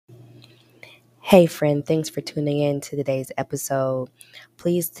Hey friend, thanks for tuning in to today's episode.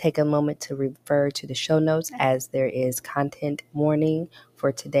 Please take a moment to refer to the show notes as there is content warning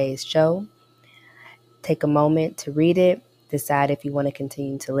for today's show. Take a moment to read it, decide if you want to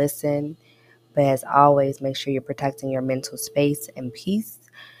continue to listen. But as always, make sure you're protecting your mental space and peace.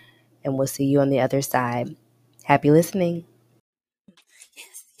 And we'll see you on the other side. Happy listening.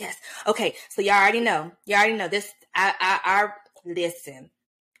 Yes. Okay, so you already know this. I listen.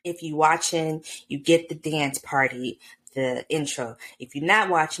 If you watching, you get the dance party, the intro. If you're not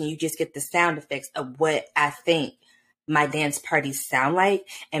watching, you just get the sound effects of what I think my dance parties sound like.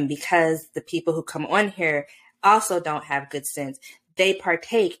 And because the people who come on here also don't have good sense, they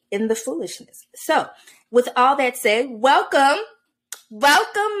partake in the foolishness. So, with all that said, welcome,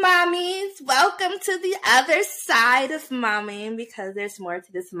 mommies. Welcome to the other side of momming, because there's more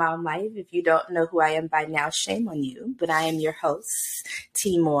to this mom life. If you don't know who I am by now, shame on you. But I am your host,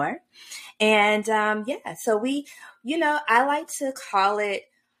 T. Moore. And so I like to call it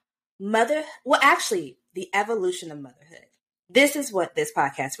the evolution of motherhood. This is what this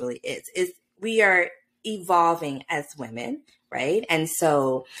podcast really is we are evolving as women, right? And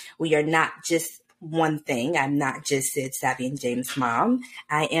so we are not just one thing. I'm not just Sid, Savvy, and James' mom.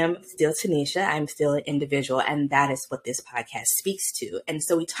 I am still Tanisha. I'm still an individual, and that is what this podcast speaks to. And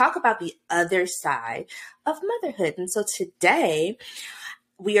so we talk about the other side of motherhood. And so today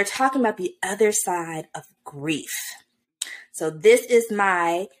we are talking about the other side of grief. So this is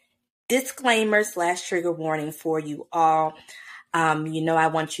my disclaimer / trigger warning for you all. I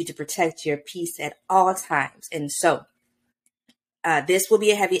want you to protect your peace at all times. And so this will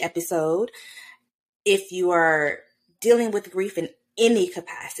be a heavy episode. If you are dealing with grief in any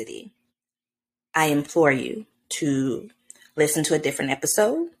capacity, I implore you to listen to a different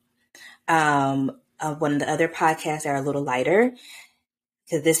episode of one of the other podcasts that are a little lighter,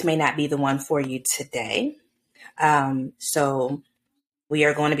 because this may not be the one for you today. So we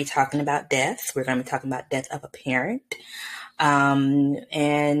are going to be talking about death. We're going to be talking about death of a parent.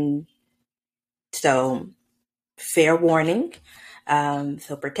 And so fair warning.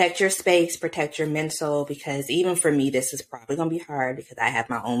 So protect your space, protect your mental, because even for me, this is probably going to be hard because I have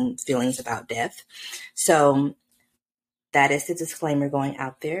my own feelings about death. So that is the disclaimer going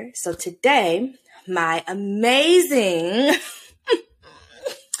out there. So today, my amazing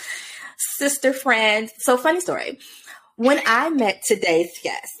sister friend. So funny story. When I met today's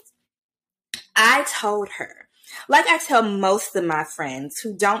guest, I told her, like I tell most of my friends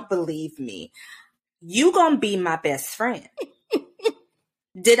who don't believe me, you gonna be my best friend.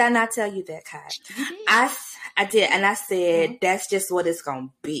 Did I not tell you that, Kai? I did. And I said, that's just what it's gonna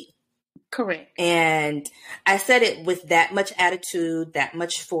be. Correct. And I said it with that much attitude, that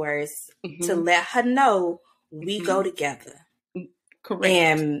much force, to let her know we go together. Correct.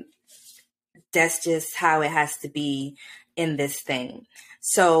 And that's just how it has to be in this thing.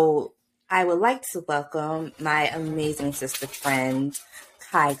 So I would like to welcome my amazing sister friend,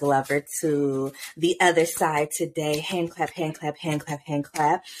 Kai Glover, to the other side today. Hand clap, hand clap, hand clap, hand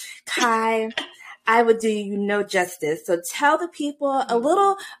clap. Kai, I would do you no justice. So tell the people a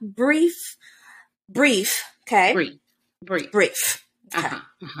little brief, okay? Brief. Okay. I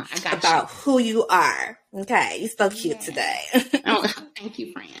got about who you are. Okay, you're so cute today. Oh, thank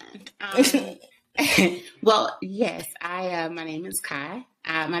you, friend. Well, yes, my name is Kai.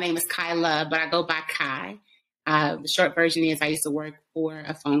 My name is Kai Love, but I go by Kai. The short version is I used to work for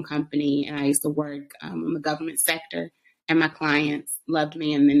a phone company, and I used to work in the government sector, and my clients loved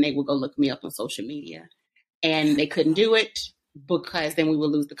me, and then they would go look me up on social media, and they couldn't do it because then we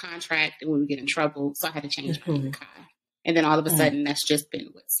would lose the contract and we would get in trouble. So I had to change my name to Kai. And then all of a sudden, that's just been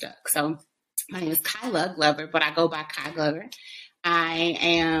what stuck. So my name is Kyla Glover, but I go by Kai Glover. I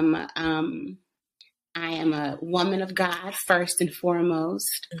am a woman of God, first and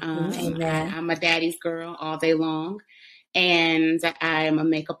foremost. I'm a daddy's girl all day long. And I am a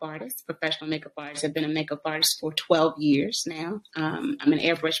makeup artist, professional makeup artist. I've been a makeup artist for 12 years now. I'm an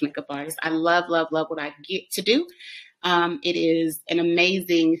airbrush makeup artist. I love, love, love what I get to do. It is an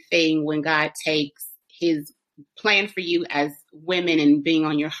amazing thing when God takes his plan for you as women and being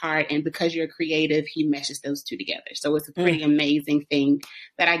on your heart, and because you're creative, he meshes those two together. So it's a pretty amazing thing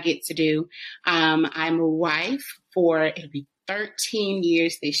that I get to do. I'm a wife for, it'll be 13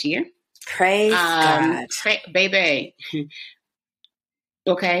 years this year. Praise God. Baby.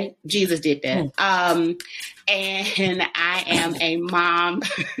 Okay, Jesus did that. And I am a mom.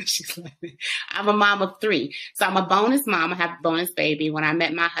 I'm a mom of 3. So I'm a bonus mom. I have a bonus baby. When I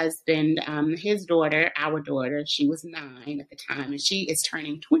met my husband, his daughter, our daughter, she was 9 at the time, and she is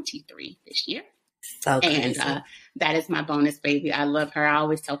turning 23 this year. So crazy. And that is my bonus baby. I love her. I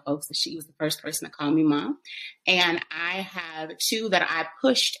always tell folks that she was the first person to call me mom. And I have two that I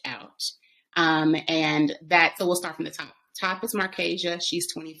pushed out. So we'll start from the top. Top is Marcasia.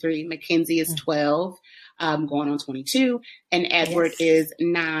 She's 23. Mackenzie is 12, going on 22. And Edward is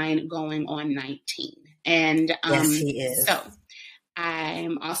 9, going on 19. And yes, he is. So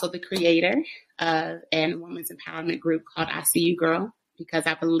I'm also the creator of a women's empowerment group called I See You Girl, because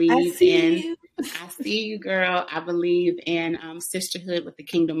I believe I see you, girl. I believe in sisterhood with the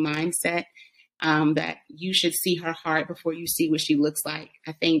kingdom mindset, that you should see her heart before you see what she looks like.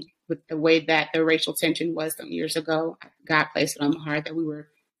 I think with the way that the racial tension was some years ago, God placed it on my heart that we were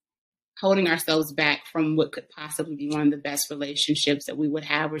holding ourselves back from what could possibly be one of the best relationships that we would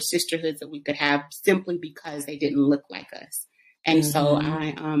have, or sisterhoods that we could have, simply because they didn't look like us. And so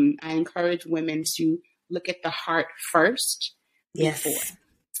I encourage women to look at the heart first. Yes. Before.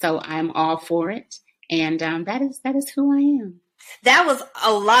 So I'm all for it. And that is who I am. That was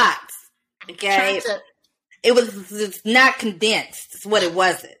a lot. Okay. It was not condensed. It's what it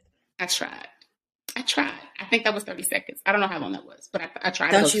wasn't. I tried. I think that was 30 seconds. I don't know how long that was, but I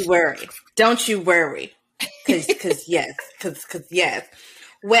tried. Don't you worry. Don't you worry. Cause yes.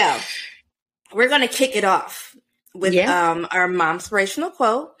 Well, we're going to kick it off with our momspirational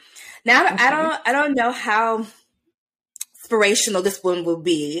quote. Now, okay. I don't know how inspirational this one will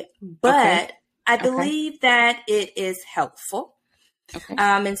be, but I believe that it is helpful. Okay.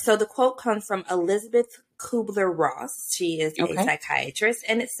 And so the quote comes from Elizabeth Kubler-Ross. She is a psychiatrist,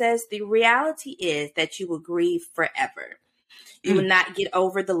 and it says, "The reality is that you will grieve forever. You will not get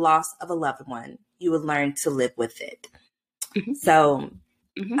over the loss of a loved one. You will learn to live with it." Mm-hmm. So,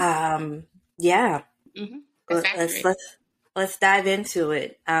 let's dive into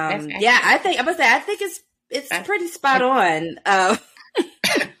it. I think it's pretty spot on.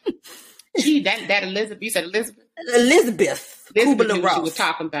 That Elizabeth, you said Elizabeth Kubler-Ross. She was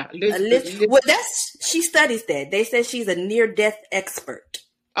talking about Elizabeth. Well, she studies that. They said she's a near-death expert.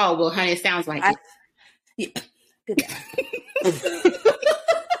 Oh well, honey, it sounds like it. Yeah. Good.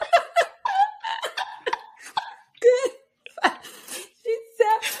 Good. She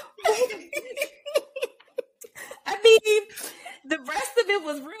said. I mean, the rest of it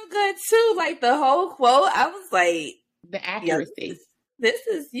was real good too. Like the whole quote, I was like, the accuracy. This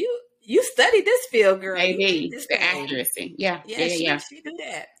is you. You studied this field, girl. Maybe the accuracy. Yeah. She do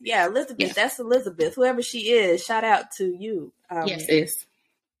that. Yeah, Elizabeth. Yeah. That's Elizabeth. Whoever she is, shout out to you. Yes, sis.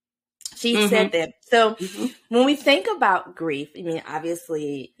 She said that. So when we think about grief, I mean,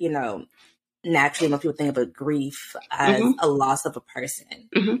 obviously, naturally, most people think about grief as a loss of a person,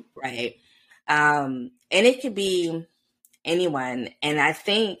 right? And it could be anyone. And I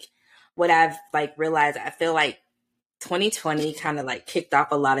think what I've realized, I feel like 2020 kind of kicked off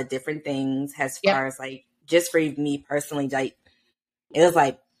a lot of different things as far as just for me personally, it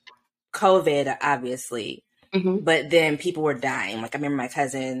was COVID, obviously, but then people were dying. I remember my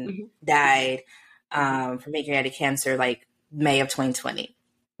cousin died from pancreatic cancer, May of 2020.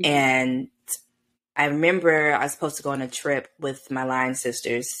 And I remember I was supposed to go on a trip with my line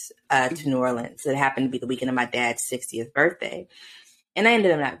sisters to New Orleans. It happened to be the weekend of my dad's 60th birthday. And I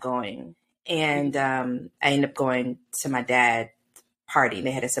ended up not going. And I ended up going to my dad's party.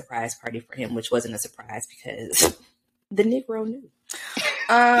 They had a surprise party for him, which wasn't a surprise because the Negro knew.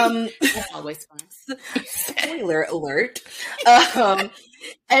 That's always fun. Spoiler alert.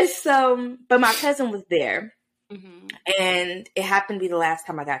 And so, but my cousin was there. And it happened to be the last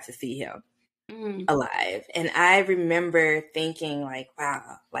time I got to see him alive. And I remember thinking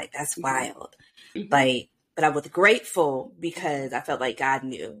wow, that's wild. But I was grateful because I felt like God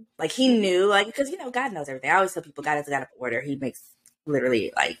knew. He knew, because, God knows everything. I always tell people God has got an order. He makes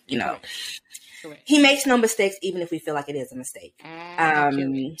literally, Correct. He makes no mistakes, even if we feel like it is a mistake.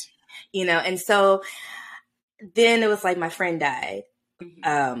 And so then it was my friend died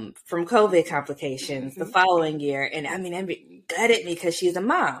from COVID complications the following year. And I mean, it gutted me because she's a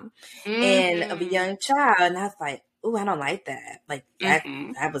mom and of a young child. And I was like, ooh, I don't like that.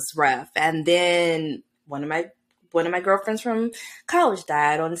 That was rough. And then one of my girlfriends from college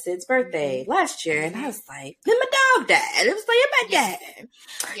died on Sid's birthday last year. And I was like, then my dog died. It was my dad,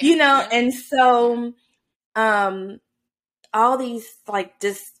 and so, all these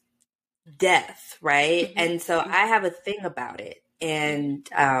just death. Right. And so I have a thing about it. And,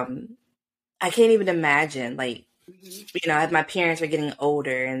 I can't even imagine as my parents are getting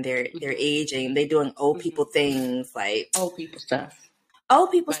older and they're aging, they're doing old people things old people stuff.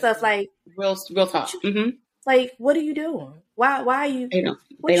 Real talk. What are you doing? Why are you? They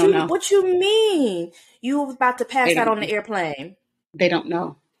don't know. What you mean? You was about to pass out on the airplane. They don't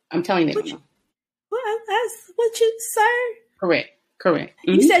know. I'm telling you, they don't know. Well, that's what you, sir. Correct.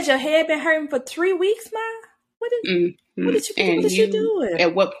 Mm-hmm. You said your head been hurting for 3 weeks, Ma? What did you doing?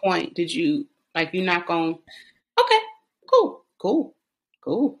 At what point did you, like, you're not going, okay, cool.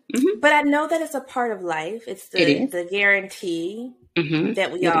 Mm-hmm. But I know that it's a part of life. It's the guarantee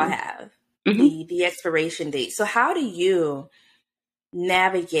that we all have, the expiration date. So how do you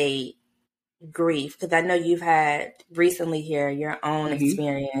navigate grief? Because I know you've had recently here your own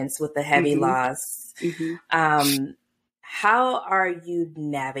experience with the heavy loss. How are you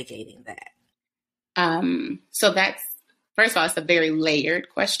navigating that? So that's, first of all, it's a very layered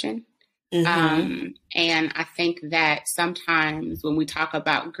question. And I think that sometimes when we talk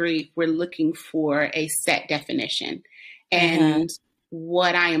about grief, we're looking for a set definition. And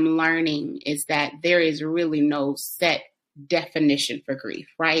what I am learning is that there is really no set definition for grief,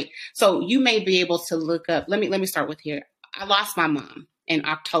 right? So you may be able to look up, let me start with here. I lost my mom in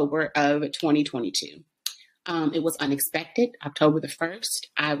October of 2022. It was unexpected. October the 1st,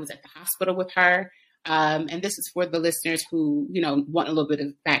 I was at the hospital with her. And this is for the listeners who, want a little bit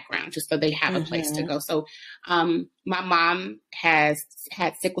of background, just so they have a place to go. So my mom has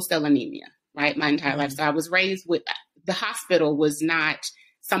had sickle cell anemia, right, my entire life. So I was raised with, the hospital was not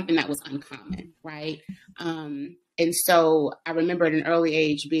something that was uncommon, right? And so I remember at an early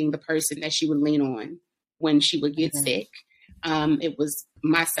age being the person that she would lean on when she would get sick. It was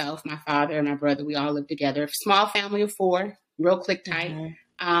myself, my father, and my brother. We all lived together. Small family of 4, real click tight.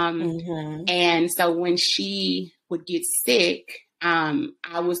 And so when she would get sick,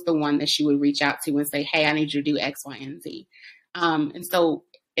 I was the one that she would reach out to and say, hey, I need you to do X, Y, and Z. And so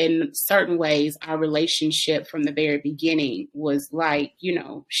in certain ways, our relationship from the very beginning was like,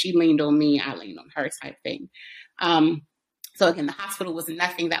 she leaned on me, I leaned on her type thing. So again, the hospital was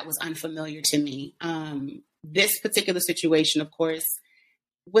nothing that was unfamiliar to me. This particular situation, of course,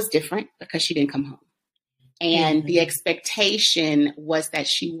 was different because she didn't come home. And the expectation was that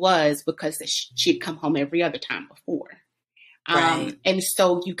she was, because she'd come home every other time before. And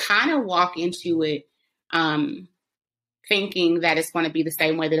so you kind of walk into it thinking that it's going to be the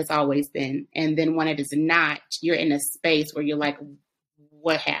same way that it's always been. And then when it is not, you're in a space where you're like,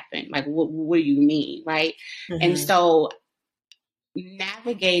 what happened? Like, what do you mean? Right. And so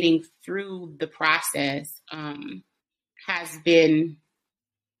navigating through the process has been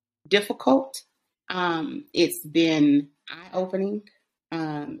difficult. It's been eye-opening.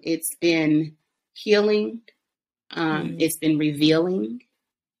 It's been healing. It's been revealing.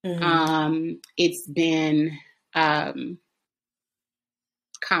 It's been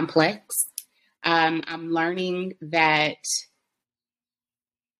complex. I'm learning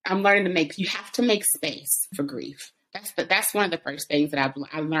you have to make space for grief. That's one of the first things that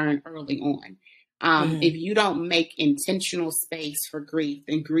I learned early on. If you don't make intentional space for grief,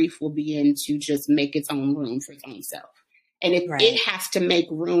 then grief will begin to just make its own room for its own self. And if it has to make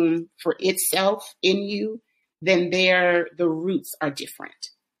room for itself in you, then the roots are different,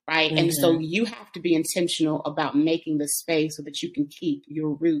 right? And so you have to be intentional about making the space so that you can keep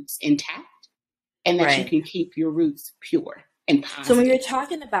your roots intact and that you can keep your roots pure and positive. So when you're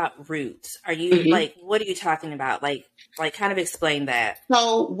talking about roots, are you like, what are you talking about? Like kind of explain that.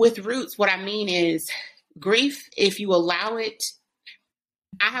 So with roots, what I mean is grief, if you allow it,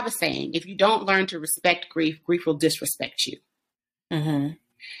 I have a saying, if you don't learn to respect grief, grief will disrespect you.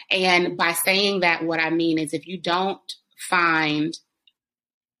 And by saying that, what I mean is if you don't find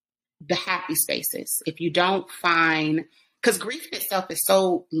the happy spaces, if you don't find, because grief itself is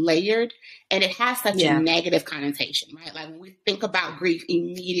so layered and it has such a negative connotation, right? Like when we think about grief,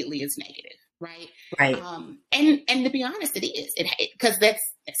 immediately it's negative, right? And to be honest, it is. Because that's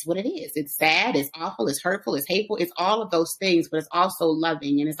what it is. It's sad, it's awful, it's hurtful, it's hateful, it's all of those things, but it's also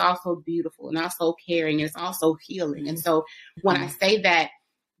loving and it's also beautiful and also caring and it's also healing. And so when I say that,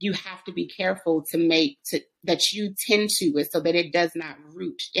 you have to be careful that you tend to it so that it does not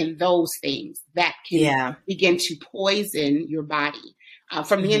root in those things that can begin to poison your body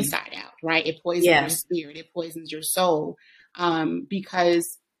from the inside out, right? It poisons your spirit, it poisons your soul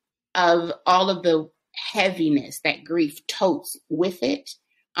because of all of the heaviness that grief totes with it.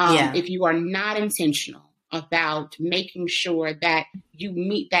 If you are not intentional about making sure that you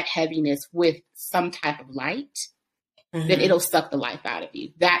meet that heaviness with some type of light, then it'll suck the life out of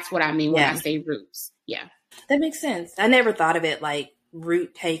you. That's what I mean when I say roots. Yeah. That makes sense. I never thought of it like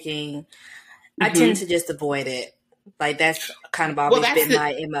root taking. I tend to just avoid it. Like that's kind of always been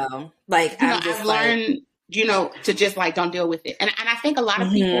my MO. Like I've learned, to just like don't deal with it. And I think a lot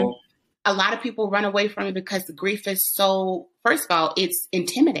of people run away from it because the grief is so, first of all, it's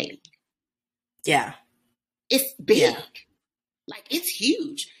intimidating. Yeah. It's big. Yeah. Like it's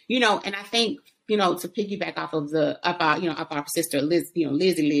huge, and I think to piggyback off of our sister Liz,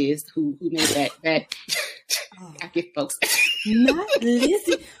 Lizzie Liz, who made that I get folks. Not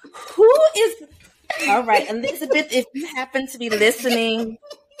Lizzie. Who is? All right, Elizabeth, if you happen to be listening,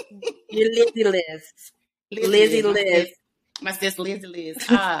 you're Lizzie Liz. Lizzie Liz. My sister Lizzie Liz.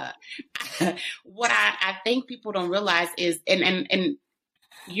 What I think people don't realize is, and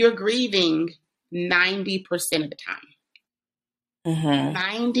you're grieving 90% of the time.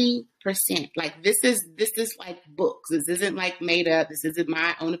 90%. Like this is like books. This isn't like made up. This isn't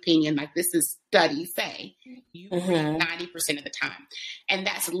my own opinion. Like this is studies say you grieve 90% of the time, and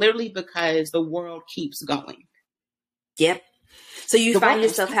that's literally because the world keeps going. Yep. So you find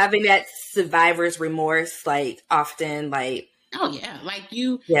yourself having that survivor's remorse, like often, like. Oh yeah, like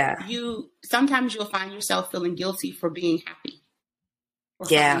you. Sometimes you'll find yourself feeling guilty for being happy, or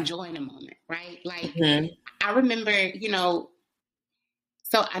for enjoying a moment, right? Like I remember,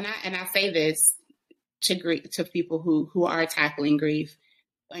 So, and I say this to people who are tackling grief,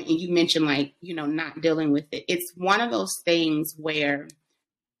 and you mentioned not dealing with it. It's one of those things where,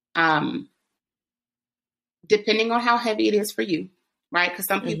 depending on how heavy it is for you, right? Because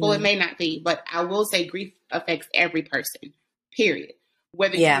some people it may not be, but I will say grief affects every person, period.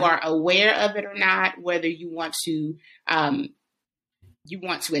 Whether you are aware of it or not, whether you want to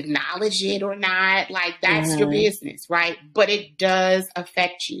acknowledge it or not, like that's your business, right? But it does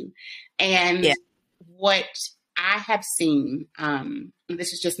affect you. And what I have seen, and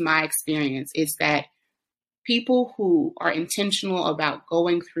this is just my experience, is that people who are intentional about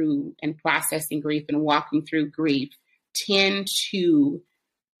going through and processing grief and walking through grief tend to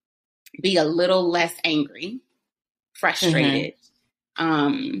be a little less angry, frustrated,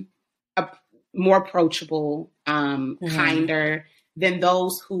 more approachable, kinder than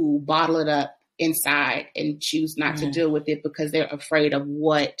those who bottle it up inside and choose not to deal with it because they're afraid of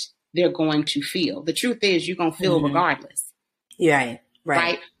what they're going to feel. The truth is you're going to feel regardless.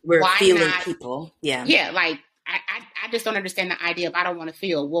 Right. We're feeling people. Yeah. Yeah. Like I just don't understand the idea of I don't want to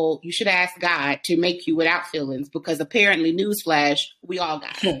feel. Well, you should ask God to make you without feelings, because apparently, newsflash, we all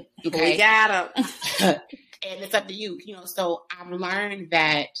got them. Okay? We got them. And it's up to you. So I've learned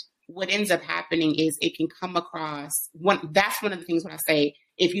that what ends up happening is it can come across that's one of the things when I say,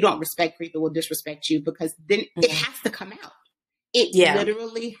 if you don't respect grief, it will disrespect you, because then it has to come out. It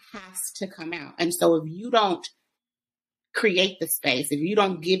literally has to come out. And so if you don't create the space, if you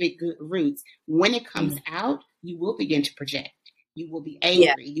don't give it good roots, when it comes out, you will begin to project. You will be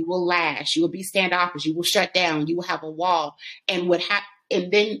angry. You will lash. You will be standoffish. You will shut down. You will have a wall. And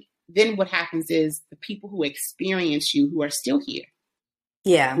then what happens is the people who experience you, who are still here,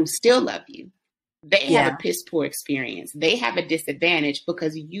 who still love you, they have a piss poor experience. They have a disadvantage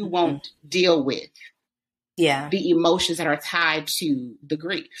because you won't deal with the emotions that are tied to the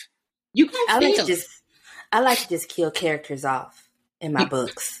grief. You can feel. I like to just kill characters off in my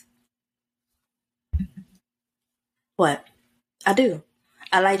books. What? I do.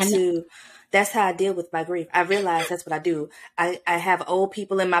 I like to. That's how I deal with my grief. I realize that's what I do. I have old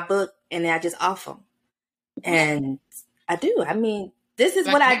people in my book, and then I just off them. And I do. I mean, this is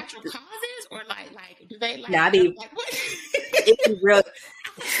like what natural causes, or like do they like? Nah, it'd be real.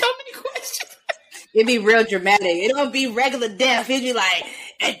 So many questions. It'd be real dramatic. It don't be regular death. It'd be like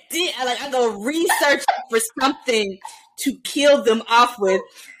I go research for something to kill them off with.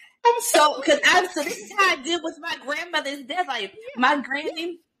 So this is how I deal with my grandmother's death. Like my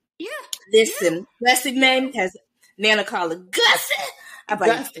granny. Yeah. Listen, blessed name has Nana call her Gussie. I'm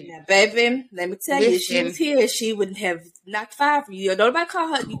like, yeah, baby, let me tell you, if she was here, she wouldn't have knocked fire for you. Nobody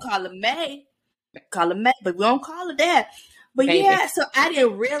call her. You call her May. Call her May, but we don't call her that. But baby. So I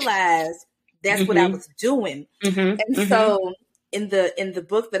didn't realize that's what I was doing. And so in the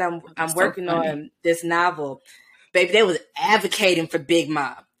book that I'm working on, this novel, baby, they was advocating for Big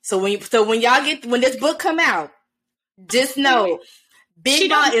Mom. So when this book come out, just know Big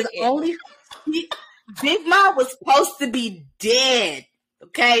Mom is only Big Mom was supposed to be dead.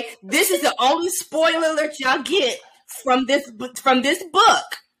 Okay, this is the only spoiler alert y'all get from this book.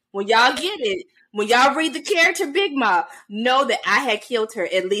 When y'all get it, when y'all read the character Big Mom, know that I had killed her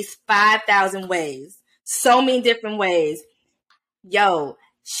at least 5,000 ways, so many different ways. Yo,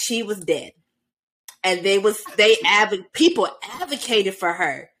 she was dead, and people advocated for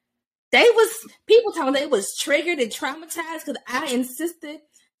her. People told me they was triggered and traumatized because I insisted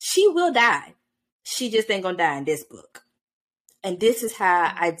she will die. She just ain't gonna die in this book. And this is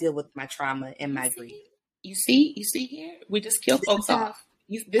how I deal with my trauma and my grief. You see here? We just kill folks off.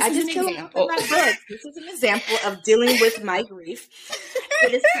 This is an example. This is an example of dealing with my grief.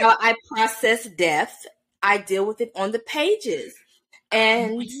 It is how I process death. I deal with it on the pages.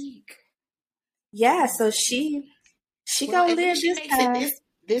 And Yeah, so she gonna live this time.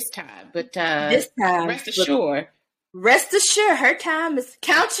 This time, but this time, rest assured, her time is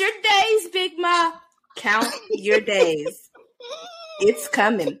count your days, Big Ma. Count your days. It's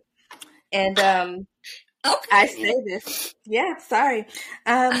coming, and okay. I say this. Yeah, sorry,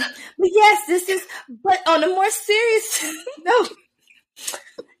 but yes, this is. But on a more serious note,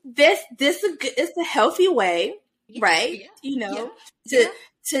 this is a healthy way, right?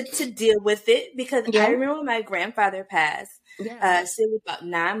 To deal with it, because I remember when my grandfather passed. So it was about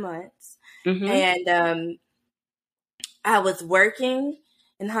 9 months, and I was working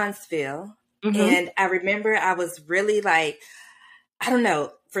in Huntsville, and I remember I was really like, I don't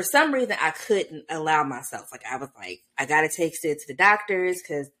know, for some reason I couldn't allow myself. Like I was like, I got to take Sid to the doctors,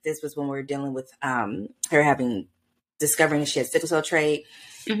 because this was when we were dealing with her discovering she had sickle cell trait,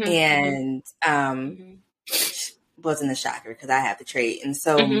 and wasn't a shocker because I have the trait, and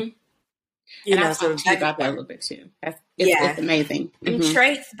so you know, so talk about that a little bit too. It's amazing.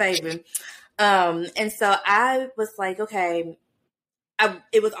 Traits, baby. And so I was like, okay,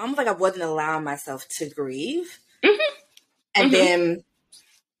 it was almost like I wasn't allowing myself to grieve, and then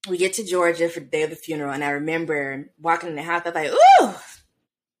we get to Georgia for the day of the funeral, and I remember walking in the house. I was like, ooh,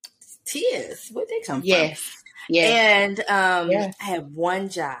 tears. Where'd they come from? Yes. And I had one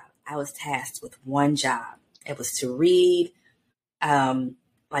job. I was tasked with one job. It was to read,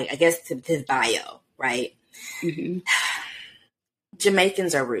 like, I guess to his bio, right?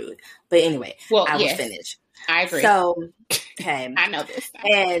 Jamaicans are rude. But anyway, I will finish. I agree. So, okay. I know this.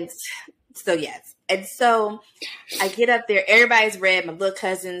 And so, yes. And so I get up there. Everybody's read. My little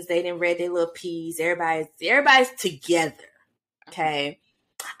cousins, they didn't read their little P's. Everybody's together. Okay.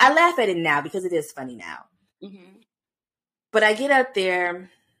 I laugh at it now because it is funny now. But I get up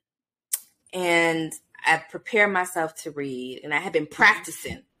there and I prepare myself to read. And I have been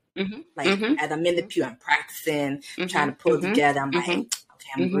practicing. As I'm in the pew, I'm practicing, trying to pull it together. I'm like, okay,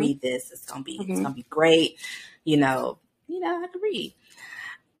 I'm gonna read this. It's gonna be great. You know, I can read.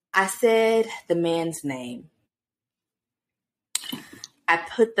 I said the man's name. I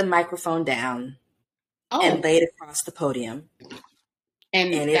put the microphone down and laid across the podium,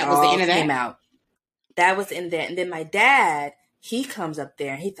 and it that was all the end of came out. That was in there, and then my dad, he comes up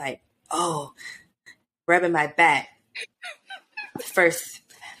there and he's like, "Oh," rubbing my back. First,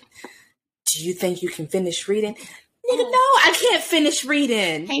 do you think you can finish reading? Nigga, no, I can't finish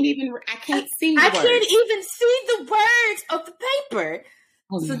reading. I can't see the words. I can't even see the words of the paper.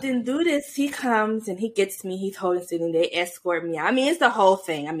 So then do this, he comes and he gets me, he's holding sitting, they escort me out. I mean, it's the whole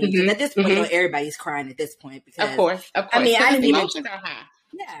thing. I mean, at this point, you know, everybody's crying at this point. Because, of course. I mean, I didn't even, emotions are high.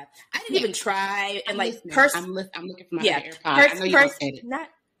 Yeah, I didn't even try. And I'm looking for my AirPods. I know you said it.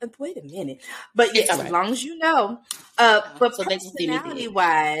 Wait a minute. But yes, as long as you know. But so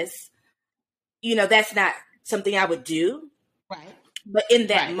personality-wise, you know, that's not something I would do. Right. But in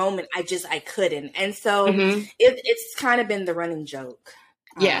that moment, I couldn't. And so it's kind of been the running joke.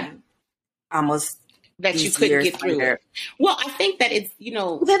 Almost that you couldn't get through it. Well, I think that it's, you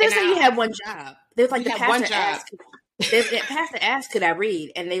know. They say you had one job. There's like the pastor asked. The pastor asked, could I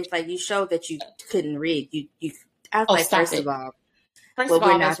read? And they was like, you showed that you couldn't read. I was like, first of all,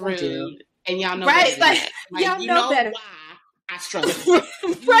 we're not going to do. And y'all know better. Like, y'all know better. Why I struggled.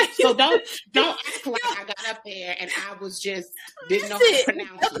 So don't act like I got up there and I was just didn't know how to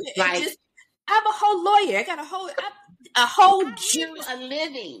pronounce it. Like, I'm a whole lawyer. I got a whole a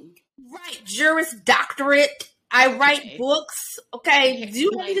living. Right. Juris Doctorate. I write books. Okay. Do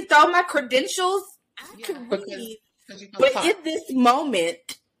you want me to throw my credentials? I can read. But in this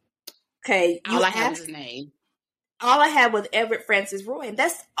moment, okay, all I had was his name. All I had was Everett Francis Roy, and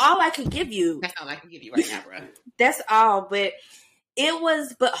that's all I could give you. That's all I can give you right now, bro. That's all. But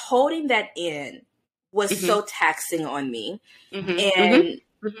but holding that in was so taxing on me. And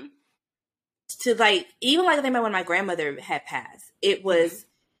to like, even like when my grandmother had passed, it was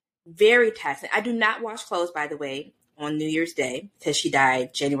very taxing. I do not wash clothes, by the way, on New Year's Day because she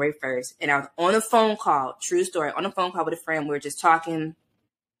died January 1st. And I was on a phone call, true story, on a phone call with a friend. We were just talking.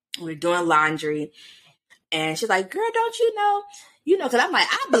 We were doing laundry. And she's like, girl, don't you know? You know, because I'm like,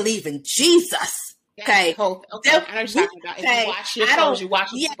 I believe in Jesus. Okay. I know what you're talking about. If you wash your clothes, you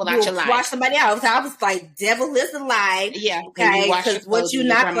wash people out your life. Wash somebody else. I was like, devil is alive. Yeah. Okay. Because what you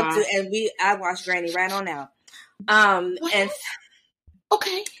not going to do. And I washed Granny right on out. And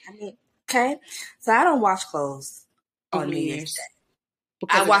okay. I mean, okay. So I don't wash clothes on New Year's Day.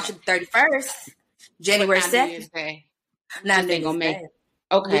 I wash it 31st, January 2nd. Not New Year's Day.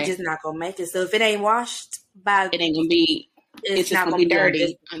 Okay. We're just not going to make it. So if it ain't washed by... It ain't going to be... It's just going to be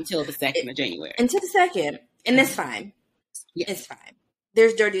dirty until the 2nd of January. Until the 2nd. And it's fine. Yes. It's fine.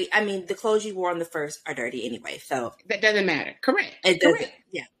 there's dirty. I mean, the clothes you wore on the 1st are dirty anyway, so that doesn't matter. Correct. It doesn't. Correct.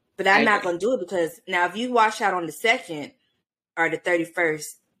 Yeah, but I'm not going to do it because now if you wash out on the 2nd or the 31st,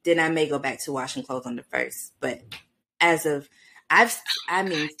 then I may go back to washing clothes on the 1st. But as of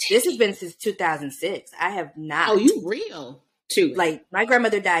this has been since 2006. I have not. Oh, you real too? Like my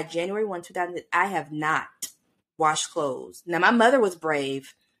grandmother died January 1, 2000. I have not washed clothes. Now my mother was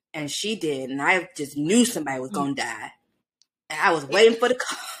brave, and she did, and I just knew somebody was going to die, and I was waiting for the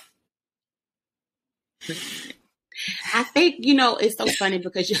call. I think it's so funny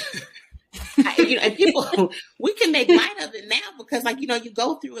because and people, we can make light of it now because you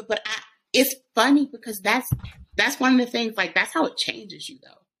go through it, but it's funny because that's one of the things, like that's how it changes you though.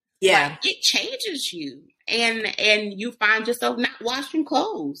 Yeah. Like, it changes you and you find yourself not washing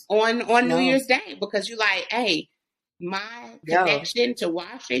clothes on New Year's Day because you're like, hey, my connection to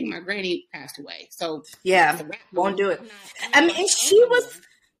washing, my granny passed away. So yeah, won't do it. I mean, and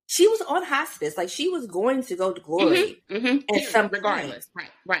she was on hospice. Like she was going to go to glory at some regardless.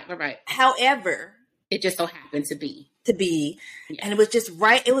 Right. However, it just so happened to be. And it was just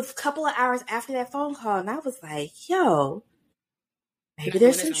right. It was a couple of hours after that phone call, and I was like, yo, maybe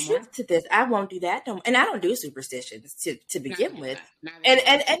there's some truth to this. I won't do that. And I don't do superstitions to begin with. And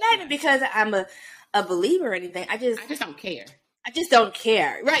not even because I'm a believer or anything. I just don't care. I just don't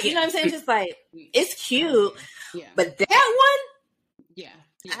care. Right. You know what I'm saying? Just like, it's cute. Yeah. But that one? Yeah.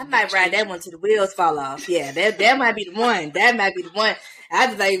 I might ride that one till the wheels fall off. Yeah, that might be the one. That might be the one.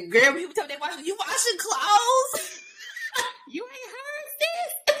 I'd be like, girl, people tell me you washing clothes? You ain't heard this?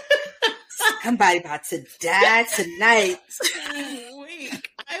 Somebody about to die tonight.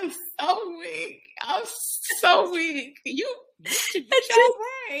 I'm so weak. You should be so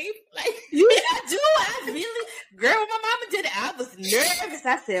brave. Like I do. I really, girl, when my mama did it, I was nervous.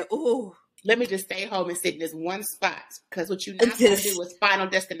 I said, ooh. Let me just stay home and sit in this one spot because what you not going to do is Final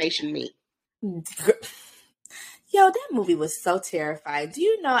Destination me. Yo, that movie was so terrifying. Do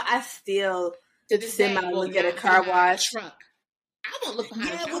you know I still to this day look at a car wash truck? I won't look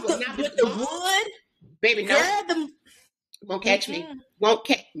behind with the wood, baby. No, girl, won't catch me. Won't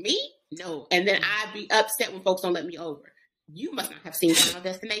catch me. No, and then I'd be upset when folks don't let me over. You must not have seen Final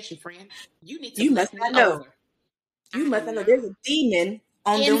Destination, friend. You need to. You must not know. You must not know. There's a demon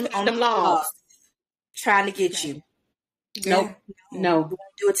on them logs trying to get you. No. You won't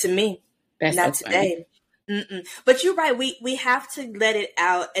do it to me. That's not so today. But you're right. We have to let it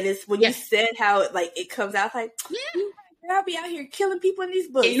out. And it's when you said how it comes out, like, I'll be out here killing people in these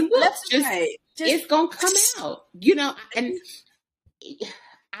books. It's going to come out. And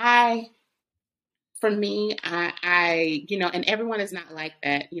and everyone is not like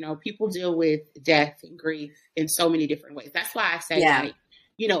that. People deal with death and grief in so many different ways. That's why I say,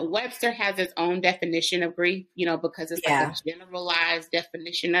 Webster has its own definition of grief, because it's like a generalized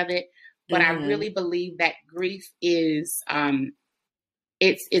definition of it. But I really believe that grief is,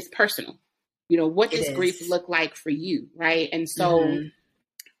 it's personal. What does grief look like for you? Right. And so,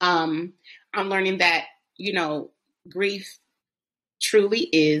 I'm learning that, grief truly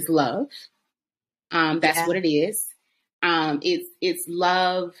is love. That's what it is. It's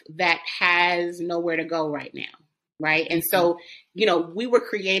love that has nowhere to go right now. Right. And so, we were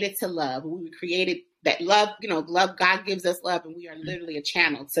created to love. We were created that love, love, God gives us love, and we are literally a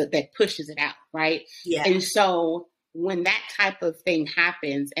channel that pushes it out. Right. Yeah. And so when that type of thing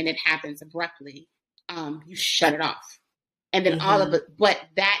happens and it happens abruptly, you shut it off. And then all of it, but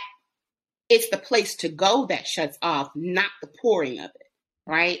it's the place to go that shuts off, not the pouring of it.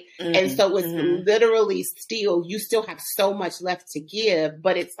 Right. And so it's literally you still have so much left to give,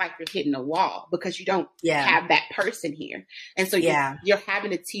 but it's like you're hitting a wall because you don't have that person here. And so you're having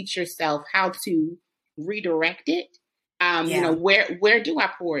to teach yourself how to redirect it. Where do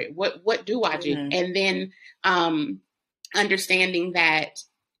I pour it? What do I do? And then, understanding that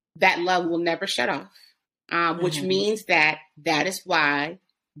love will never shut off, which means that is why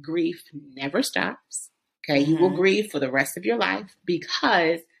grief never stops. Okay, you will grieve for the rest of your life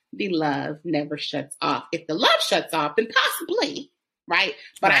because the love never shuts off. If the love shuts off, then possibly, right?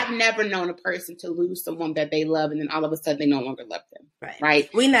 But I've never known a person to lose someone that they love and then all of a sudden they no longer love them. Right?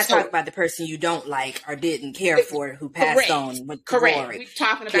 We're not talking about the person you don't like or didn't care for who passed on with glory. We're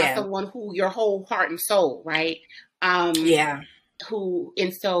talking about someone who your whole heart and soul, right? And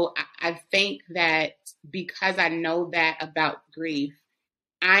so I think that because I know that about grief,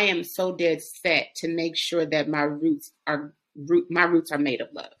 I am so dead set to make sure that my roots are made of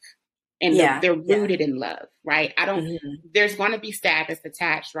love, and they're rooted in love, right? I don't. There's going to be status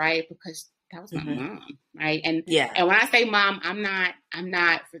attached, right? Because that was my mom, right? And when I say mom, I'm not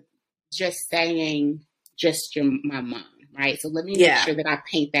just saying my mom, right? So let me make sure that I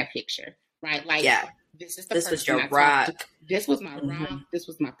paint that picture, right? Like, this is the person was your I rock. talked to. This was my rock. This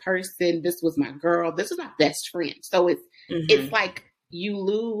was my person. This was my girl. This was my best friend. So it's like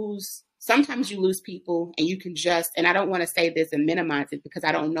sometimes you lose people, and you can and I don't want to say this and minimize it because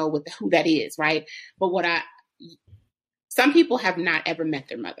I don't know who that is, right? But some people have not ever met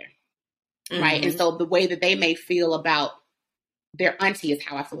their mother, right? And so the way that they may feel about their auntie is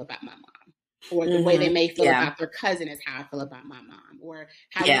how I feel about my mom. Or the way they may feel about their cousin is how I feel about my mom. Or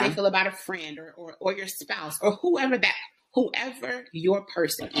how you may feel about a friend or your spouse or whoever your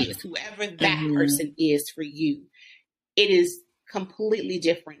person is, whoever that person is for you. It is completely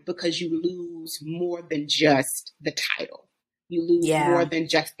different because you lose more than just the title. You lose more than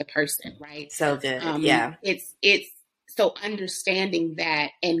just the person, right? So good. It's so understanding that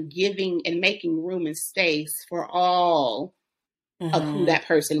and giving and making room and space for all of who that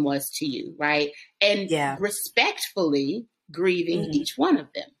person was to you, right? And respectfully grieving each one of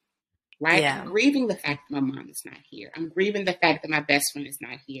them, right? I'm grieving the fact that my mom is not here. I'm grieving the fact that my best friend is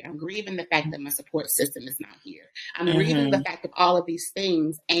not here. I'm grieving the fact that my support system is not here. I'm grieving the fact of all of these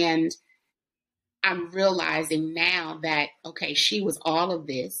things. And I'm realizing now that, okay, she was all of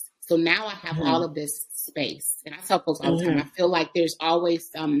this. So now I have all of this space. And I tell folks all the time, I feel like there's always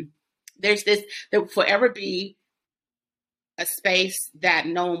there will forever be a space that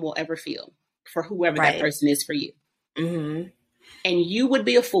no one will ever feel for whoever that person is for you. And you would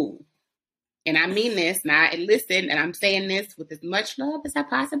be a fool. And I mean this, and listen, and I'm saying this with as much love as I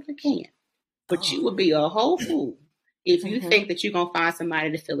possibly can. But you would be a whole fool if you think that you're going to find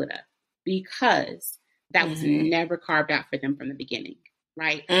somebody to fill it up, because that was never carved out for them from the beginning,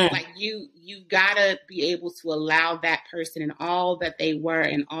 right? Like you gotta be able to allow that person and all that they were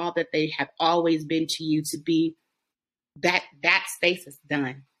and all that they have always been to you to be that space is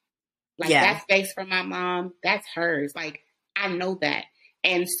done. Like that space for my mom, that's hers. Like, I know that.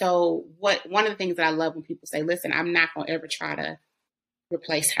 And so one of the things that I love when people say, listen, I'm not going to ever try to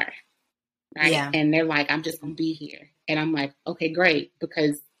replace her. Right. Yeah. And they're like, I'm just going to be here. And I'm like, okay, great.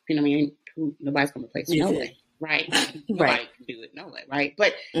 Because, nobody's going to replace you no way. Right. Nobody can do it no way. Right.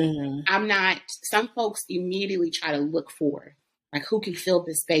 But some folks immediately try to look for, like, who can fill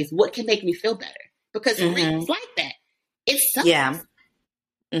this space? What can make me feel better? Because it's like that. It sucks. Yeah.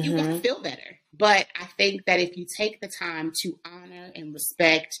 You got to feel better. But I think that if you take the time to honor and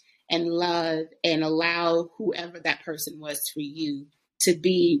respect and love and allow whoever that person was for you to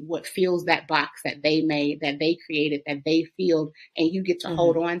be what fills that box that they made, that they created, that they filled, and you get to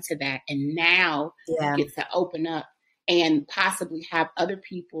hold on to that. And now you get to open up and possibly have other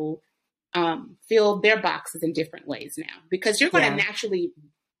people fill their boxes in different ways now, because you're going to naturally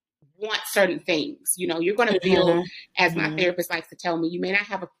want certain things. You're going to build, as my therapist likes to tell me, you may not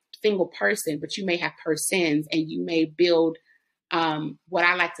have a single person, but you may have persons, and you may build what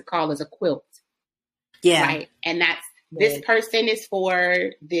I like to call as a quilt. Yeah. Right. And that's, this person is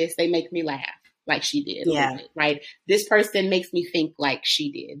for this. They make me laugh like she did. Yeah. Bit, right. This person makes me think like she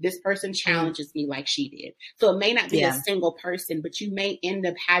did. This person challenges me like she did. So it may not be a single person, but you may end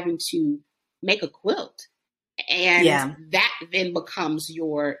up having to make a quilt. And that then becomes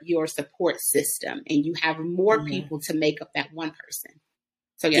your support system, and you have more people to make up that one person.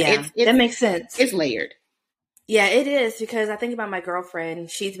 So it's that makes sense. It's layered. Yeah, it is, because I think about my girlfriend.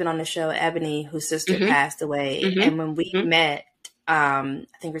 She's been on the show, Ebony, whose sister passed away. And when we met, I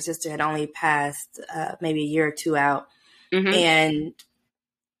think her sister had only passed maybe a year or two out. And,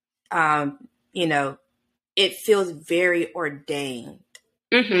 it feels very ordained,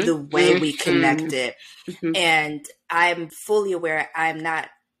 the way we connected. And I'm fully aware I'm not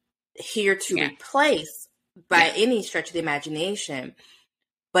here to replace by any stretch of the imagination.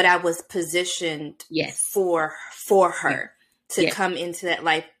 But I was positioned for her to come into that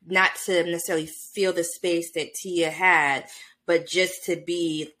life, not to necessarily feel the space that Tia had, but just to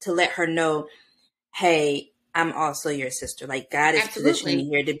let her know, hey, I'm also your sister. Like, God is positioning me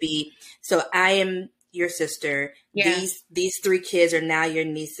here to be. So I am your sister. Yeah. These three kids are now your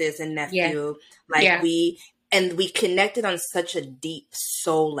nieces and nephew. Yeah. Like we connected on such a deep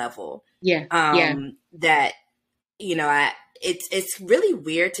soul level. That, it's really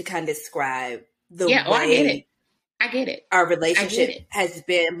weird to kind of describe the way I get it. Our relationship has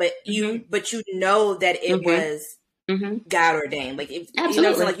been, but but that it was God ordained. Like,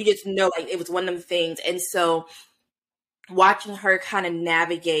 like you just know, like it was one of them things. And so watching her kind of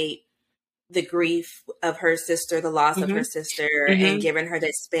navigate the grief of her sister, the loss of her sister, and giving her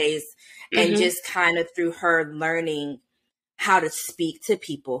that space, and just kind of through her learning how to speak to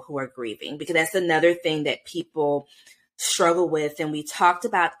people who are grieving, because that's another thing that people struggle with. And we talked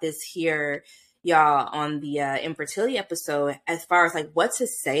about this here y'all on the infertility episode as far as like what to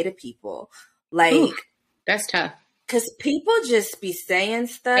say to people. Like, ooh, that's tough. Because people just be saying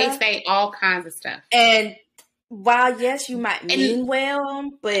stuff. They say all kinds of stuff. And while, yes, you might mean well,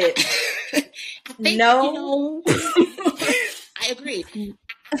 but I think, no. I agree.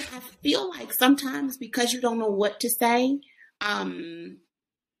 I feel like sometimes because you don't know what to say,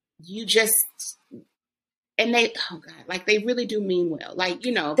 you just, and they, oh God, like they really do mean well. Like,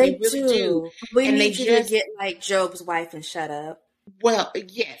 you know, they really do. We and need you just, to get like Job's wife and shut up. Well,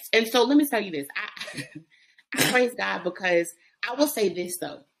 yes. And so let me tell you this. I praise God because I will say this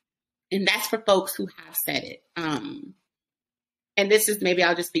though, and that's for folks who have said it. And this is, maybe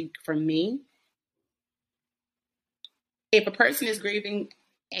I'll just speak for me. If a person is grieving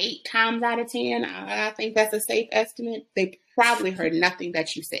 8 times out of 10, I think that's a safe estimate. They probably heard nothing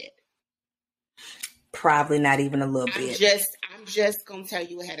that you said. Probably not even a little bit. I'm just going to tell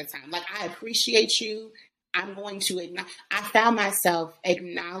you ahead of time. Like, I appreciate you. I'm going to acknowledge. I found myself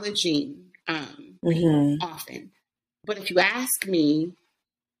acknowledging often. But if you ask me,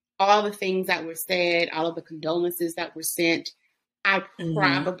 all the things that were said, all of the condolences that were sent, I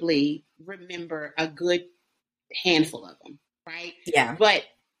probably remember a good handful of them, right? Yeah. But,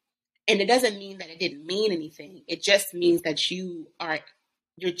 and it doesn't mean that it didn't mean anything. It just means that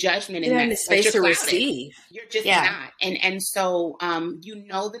your judgment in that space to receive. You're just not. And so, you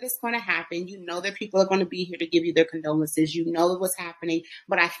know that it's going to happen. You know that people are going to be here to give you their condolences. You know what's happening.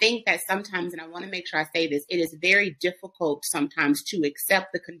 But I think that sometimes, and I want to make sure I say this, it is very difficult sometimes to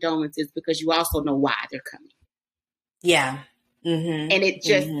accept the condolences because you also know why they're coming. Yeah. Mm-hmm. And it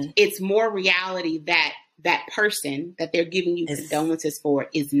just, it's more reality that that person that they're giving you condolences for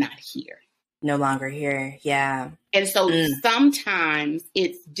is not here. No longer here. Yeah. And so sometimes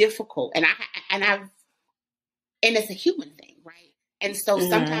it's difficult and it's a human thing, right? And so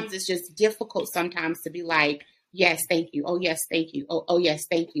sometimes it's just difficult sometimes to be like, yes, thank you. Oh, yes, thank you. Oh, yes,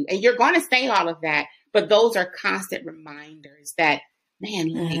 thank you. And you're going to say all of that, but those are constant reminders that, man,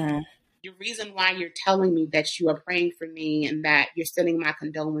 like, the reason why you're telling me that you are praying for me and that you're sending your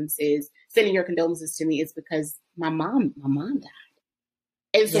condolences to me is because my mom died.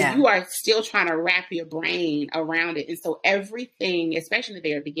 And so you are still trying to wrap your brain around it. And so everything, especially in the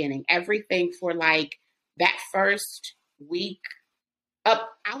very beginning, everything for like that first week up,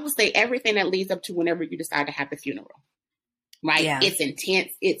 I would say everything that leads up to whenever you decide to have the funeral, right? Yeah. It's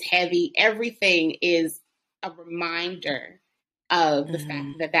intense. It's heavy. Everything is a reminder of the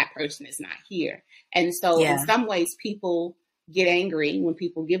fact that that person is not here. And so in some ways people get angry when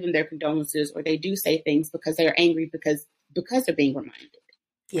people give them their condolences or they do say things because they're angry because they're being reminded.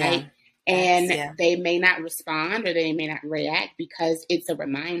 Yeah. Right? And they may not respond or they may not react because it's a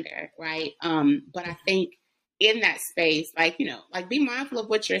reminder. Right. But I think in that space, like, you know, like be mindful of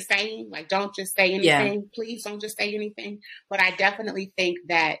what you're saying. Like, don't just say anything. Yeah. Please don't just say anything. But I definitely think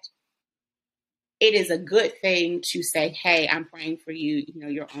that it is a good thing to say, hey, I'm praying for you. You know,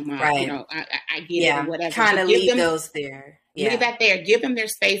 you're on my, you know, I get it or whatever. Kind of leave those there. Leave that there. Give them their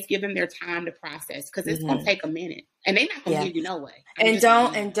space. Give them their time to process because it's going to take a minute, and they're not going to hear you no way.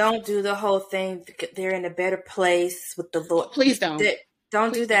 And don't do the whole thing. They're in a better place with the Lord. Please don't.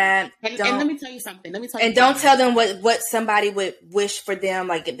 Don't do that. And let me tell you something. And don't tell them what somebody would wish for them.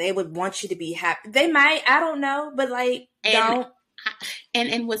 Like if they would want you to be happy. They might. I don't know, but like don't.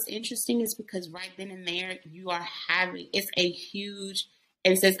 And what's interesting is because right then and there you are having it's a huge.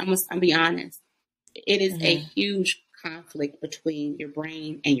 And it says I'm be honest. It is a huge conflict between your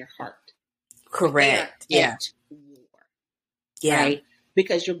brain and your heart. Correct. Yeah. War, right?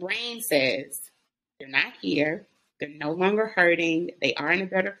 Because your brain says they're not here. They're no longer hurting. They are in a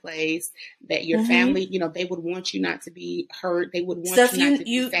better place. That your family, you know, they would want you not to be hurt. They would want stuff you not to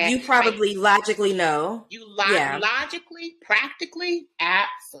be sad. You probably logically know. You logically, practically,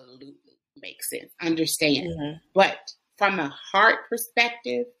 absolutely makes sense. Understand. But from a heart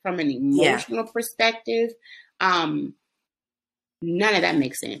perspective, from an emotional perspective, none of that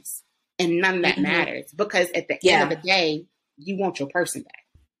makes sense. And none of that matters. Because at the end of the day, you want your person back.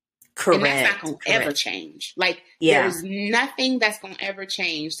 Correct. And that's not going to ever change. Like, there's nothing that's going to ever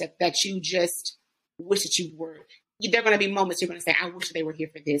change that you just wish that you were. There are going to be moments you're going to say, I wish they were here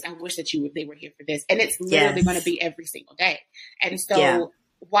for this. I wish that they were here for this. And it's literally going to be every single day. And so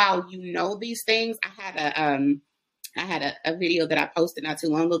while you know these things, I had a video that I posted not too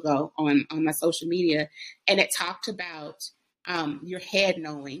long ago on my social media, and it talked about your head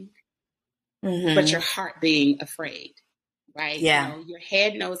knowing, but your heart being afraid. Right? Yeah. You know, your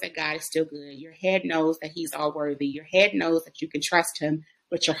head knows that God is still good. Your head knows that he's all worthy. Your head knows that you can trust him,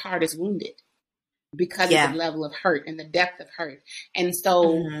 but your heart is wounded because of the level of hurt and the depth of hurt. And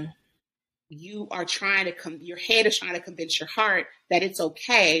so you are trying to your head is trying to convince your heart that it's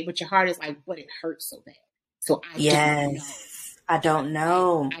okay, but your heart is like, but it hurts so bad. So I don't know. I don't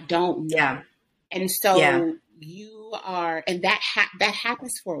know. I don't know. Yeah. And so you are, and that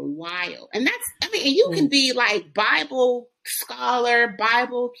happens for a while. And and you can be like Bible scholar,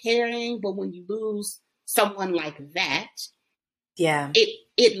 Bible caring, but when you lose someone like that,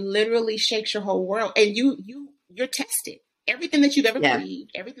 it literally shakes your whole world. And you're tested. Everything that you've ever believed,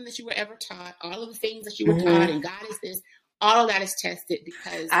 everything that you were ever taught, all of the things that you were taught, and God is this, all of that is tested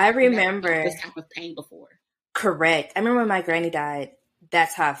because I remember this type of pain before. Correct. I remember when my granny died,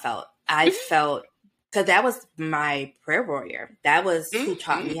 that's how I felt. I felt, because that was my prayer warrior. That was who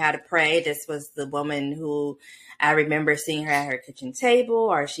taught me how to pray. This was the woman who I remember seeing her at her kitchen table,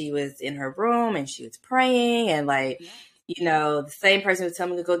 or she was in her room and she was praying, and like, the same person would tell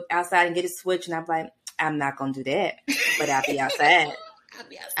me to go outside and get a switch, and I'm like, I'm not going to do that, but I'll be outside.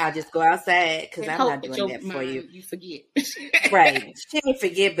 I'll just go outside because I'm not doing that for you. You forget. Right. She didn't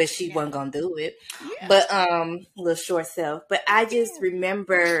forget, but she wasn't going to do it. Yeah. But, little short self. But I just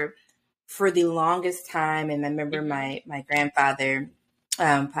remember for the longest time, and I remember my grandfather,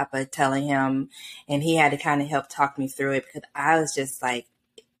 Papa, telling him, and he had to kind of help talk me through it, because I was just like,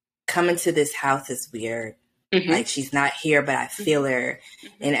 coming to this house is weird. Like, she's not here, but I feel her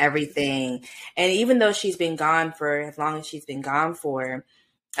and everything. And even though she's been gone for as long as she's been gone for,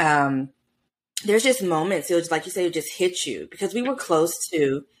 there's just moments, it was like you say, it just hit you, because we were close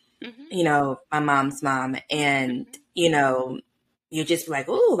to, my mom's mom. And, you just be like,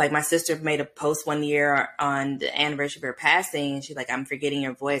 oh, like my sister made a post one year on the anniversary of her passing. And she's like, I'm forgetting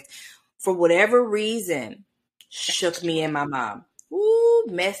your voice. For whatever reason, shook me and my mom. Ooh,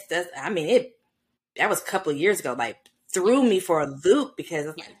 messed us. I mean, that was a couple of years ago, like threw me for a loop, because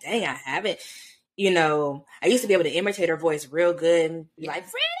it's like, dang, I haven't, I used to be able to imitate her voice real good and be like,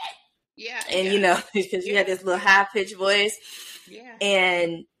 Freddie. Yeah. And, because you had this little high pitched voice. Yeah.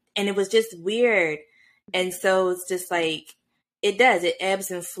 And it was just weird. And so it's just like, it ebbs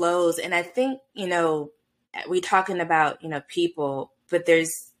and flows. And I think, we're talking about, people, but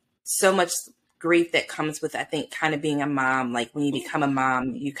there's so much grief that comes with, I think, kind of being a mom. Like when you become a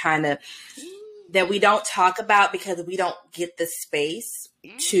mom, you kind of, that we don't talk about because we don't get the space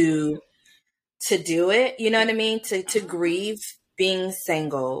to do it. You know what I mean? To grieve being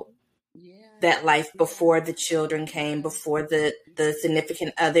single, that life before the children came, before the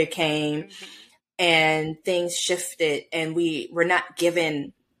significant other came, and things shifted, and we were not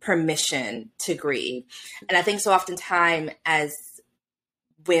given permission to grieve. And I think so oftentimes as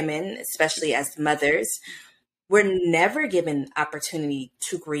women, especially as mothers, we're never given opportunity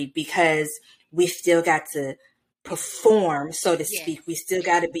to grieve, because we still got to perform, so to speak. We still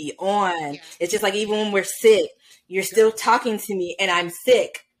got to be on. It's just like, even when we're sick, you're still talking to me and I'm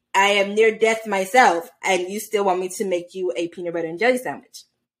sick. I am near death myself, and you still want me to make you a peanut butter and jelly sandwich.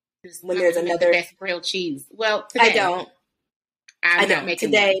 When there's another the best grilled cheese. Well, today, I don't. I'm not making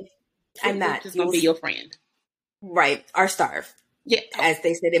today. I'm not. Just gonna be your friend, right? Or starve. Yeah, as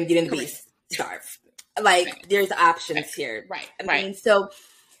they said in Beauty and the Beast, starve. Like there's options here, right? I mean, so,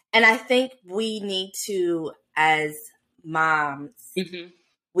 and I think we need to, as moms,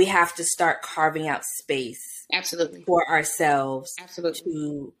 we have to start carving out space, absolutely, for ourselves,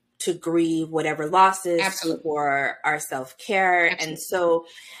 absolutely, to grieve whatever losses, absolutely, for our self-care. And so,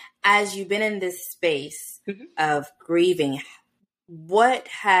 as you've been in this space of grieving, what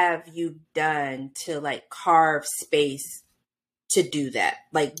have you done to like carve space to do that?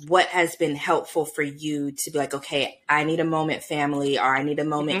 Like, what has been helpful for you to be like, okay, I need a moment family, or I need a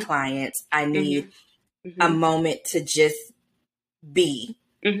moment clients. I need a moment to just be.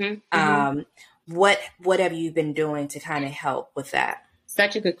 What have you been doing to kind of help with that?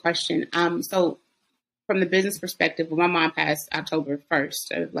 Such a good question. So from the business perspective, when my mom passed October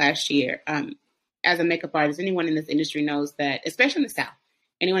 1st of last year, as a makeup artist, anyone in this industry knows that, especially in the South,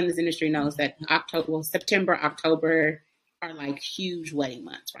 anyone in this industry knows that September, October are like huge wedding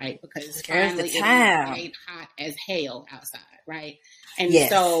months, right? Because finally it's hot as hell outside, right? And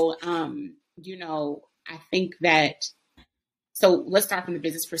so, I think that, so let's start from the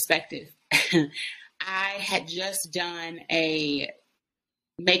business perspective. I had just done a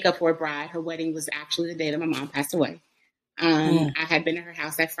makeup for a bride. Her wedding was actually the day that my mom passed away. I had been to her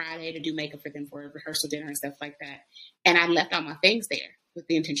house that Friday to do makeup for them for a rehearsal dinner and stuff like that. And I left all my things there with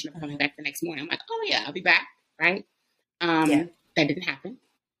the intention of coming back the next morning. I'm like, oh yeah, I'll be back, right? That didn't happen.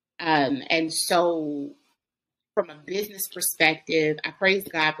 And so from a business perspective, I praise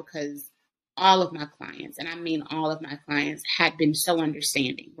God because all of my clients, and I mean all of my clients, had been so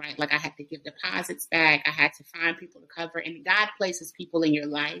understanding, right? Like I had to give deposits back. I had to find people to cover, and God places people in your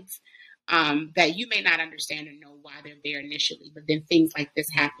life that you may not understand or know why they're there initially, but then things like this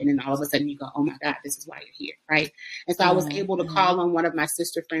happen and all of a sudden you go, oh my God, this is why you're here, right? And so I was able to call on one of my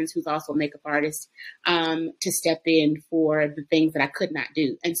sister friends who's also a makeup artist to step in for the things that I could not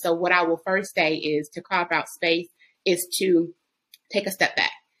do. And so what I will first say is to carve out space is to take a step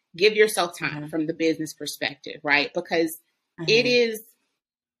back, give yourself time from the business perspective, right? Because it is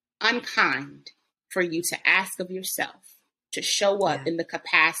unkind for you to ask of yourself to show up in the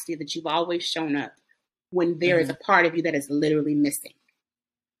capacity that you've always shown up when there is a part of you that is literally missing.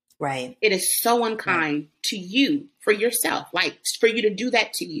 Right. It is so unkind to you, for yourself, like for you to do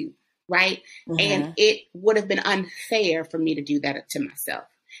that to you, right? And it would have been unfair for me to do that to myself.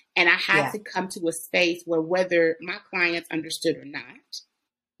 And I had to come to a space where whether my clients understood or not,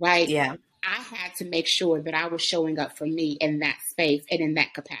 right? Yeah. I had to make sure that I was showing up for me in that space and in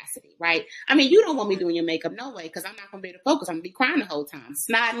that capacity, right? I mean, you don't want me doing your makeup, no way, because I'm not going to be able to focus. I'm going to be crying the whole time,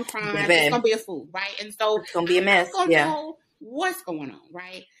 snotting, crying. It's going to be a fool, right? And so it's going to be a mess. I'm gonna know what's going on,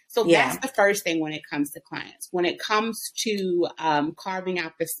 right? So that's the first thing when it comes to clients. When it comes to carving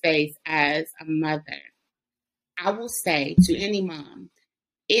out the space as a mother, I will say to any mom,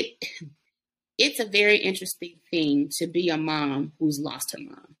 it's a very interesting thing to be a mom who's lost her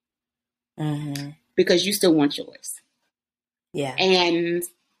mom. Because you still want yours. Yeah. And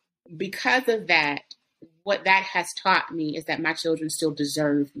because of that, what that has taught me is that my children still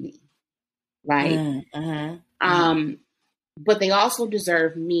deserve me. Right. But they also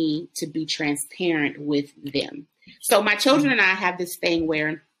deserve me to be transparent with them. So my children and I have this thing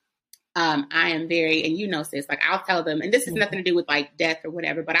where I am very, and you know, sis, like I'll tell them, and this has nothing to do with like death or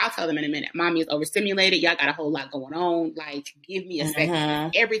whatever, but I'll tell them in a minute, mommy is overstimulated. Y'all got a whole lot going on. Like, give me a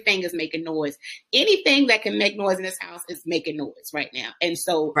second. Everything is making noise. Anything that can make noise in this house is making noise right now. And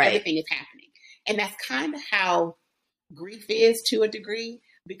so everything is happening. And that's kind of how grief is to a degree,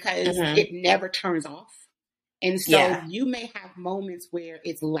 because it never turns off. And so you may have moments where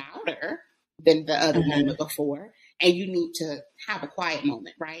it's louder than the other moment before, and you need to have a quiet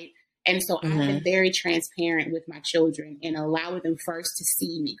moment, right? And so I've been very transparent with my children and allowing them first to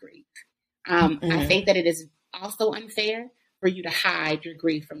see me grieve. I think that it is also unfair for you to hide your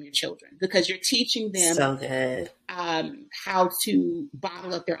grief from your children, because you're teaching them how to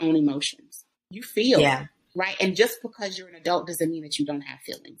bottle up their own emotions. You feel, right? And just because you're an adult doesn't mean that you don't have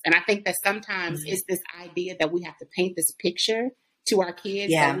feelings. And I think that sometimes it's this idea that we have to paint this picture to our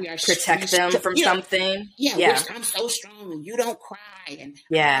kids. Yeah, that we are protect them from something. I'm so strong and you don't cry. And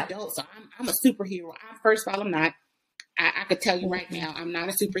I'm adult, so I'm a superhero. First of all, I'm not. I could tell you right now, I'm not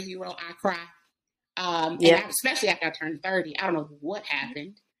a superhero. I cry. And especially after I turned 30. I don't know what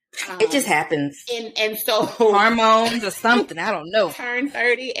happened. It just happens. And so hormones or something. I don't know. Turned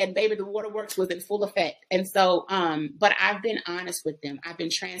 30 and baby, the waterworks was in full effect. And so, but I've been honest with them. I've been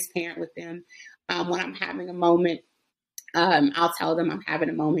transparent with them. When I'm having a moment, I'll tell them I'm having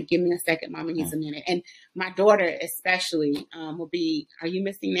a moment. Give me a second. Mama needs a minute. And my daughter especially will be, are you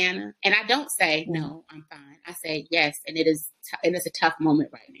missing Nana? And I don't say, no, I'm fine. I say, yes. And it's a tough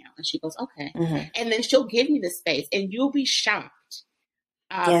moment right now. And she goes, okay. And then she'll give me the space and you'll be shocked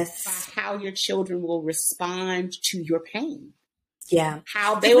by how your children will respond to your pain. Yeah.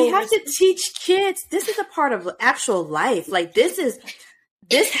 How they we have to teach kids, this is a part of actual life. Like this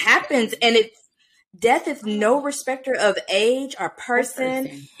happens, and death is no respecter of age or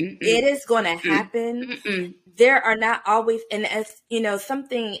person. It is going to happen. There are not always, and as you know,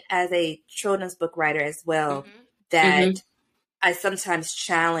 something as a children's book writer as well, that I sometimes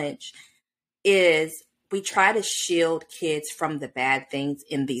challenge is we try to shield kids from the bad things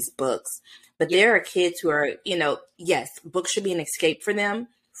in these books. But there are kids who are, yes, books should be an escape for them,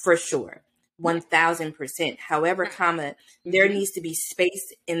 for sure. 1000%. However, there needs to be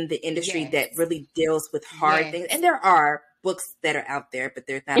space in the industry that really deals with hard things. And there are books that are out there, but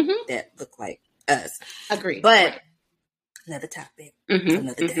they're not that look like us. Agreed. But another topic,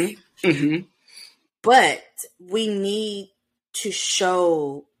 another day. But we need to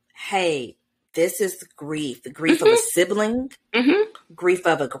show, hey, this is grief. The grief of a sibling, grief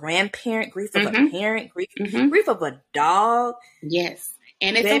of a grandparent, grief of a parent, grief of a dog. Yes.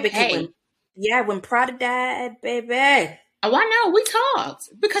 And it's okay. When Prada died, baby. Oh, I know. We talked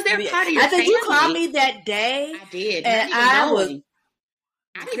because they're part of your family. I think you called me that day. I did. And I was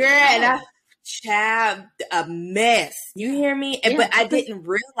child, a mess. You hear me? Yeah, but I didn't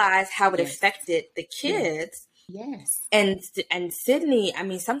realize how it affected the kids. Yes. And Sydney, I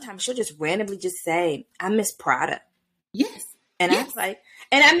mean, sometimes she'll just randomly just say, I miss Prada. Yes. And I was like,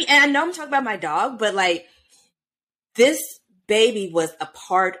 and I mean, and I know I'm talking about my dog, but like this baby was a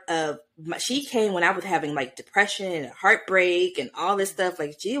part of she came when I was having like depression and heartbreak and all this stuff.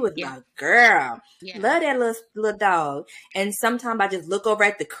 Like she was my girl. Love that little dog. And sometimes I just look over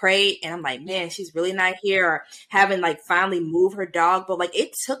at the crate and I'm like, man, she's really not here, or having like finally move her dog. But like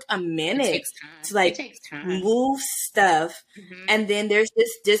it took a minute to like move stuff. And then there's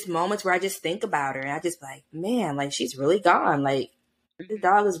this moments where I just think about her and I just like, man, like she's really gone. Like the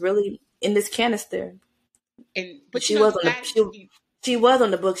dog is really in this canister. But she was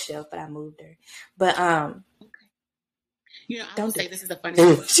on the bookshelf, but I moved her. But okay. I will say this is a funny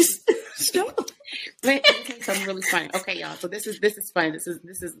story. Stop. Let me tell you something really funny. Okay, y'all. So this is funny. This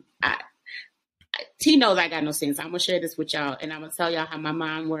is T knows I got no sense. I'm gonna share this with y'all, and I'm gonna tell y'all how my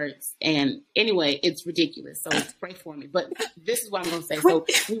mind works. And anyway, it's ridiculous. So pray for me. But this is what I'm gonna say. So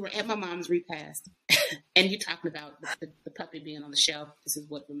we were at my mom's repast, and you talking about the puppy being on the shelf. This is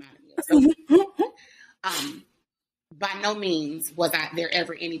what reminded me of. So, by no means was there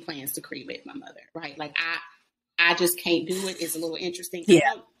ever any plans to cremate my mother, right? Like I just can't do it. It's a little interesting.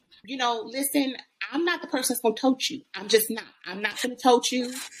 Yeah. Listen, I'm not the person that's going to tote you. I'm just not. I'm not going to tote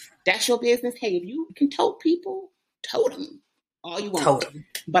you. That's your business. Hey, if you can tote people, tote them all you want. Tote them.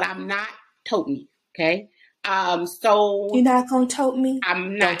 But I'm not toting you, okay? So you're not going to tote me?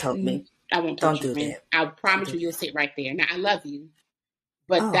 I'm not. Don't tote me. I won't tote you. Don't do that. I promise you'll sit right there. Now, I love you.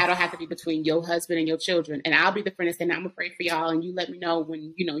 But that'll have to be between your husband and your children. And I'll be the friend that said, I'm going to pray for y'all. And you let me know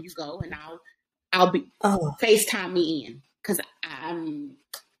when, you go. And I'll be FaceTime me in. Because I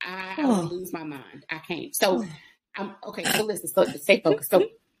will lose my mind. I can't. So, okay. So listen. So stay focused. So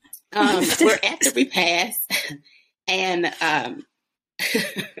we're at the repast. And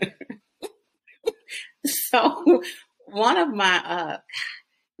so one of my,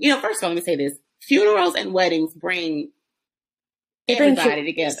 first of all, let me say this. Funerals and weddings bring everybody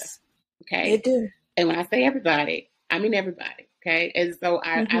together. Okay. They do. And when I say everybody, I mean everybody. Okay. And so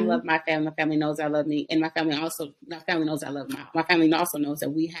I love my family. My family knows I love me. And my family knows I love my family also knows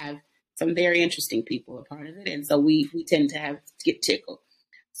that we have some very interesting people a part of it. And so we tend to get tickled.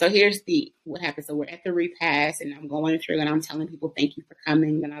 So here's what happens. So we're at the repast and I'm going through and I'm telling people, thank you for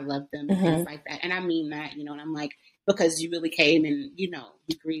coming. And I love them and things like that. And I mean that, and I'm like, because you really came and, you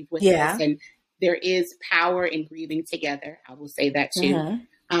grieved with us. And there is power in grieving together. I will say that too.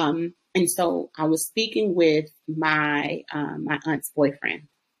 And so I was speaking with my aunt's boyfriend,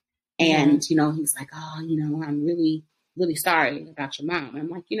 and he's like, "Oh, I'm really, really sorry about your mom." I'm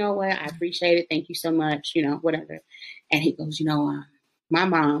like, "You know what? I appreciate it. Thank you so much. Whatever." And he goes, "My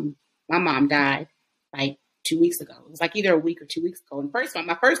mom died like 2 weeks ago. It was like either a week or 2 weeks ago." And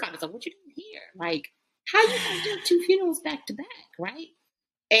my first thought is like, "What you doing here? Like, how you gonna do 2 funerals back to back, right?"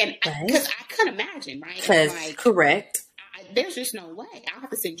 And because I couldn't imagine, right? Because correct. There's just no way. I'll have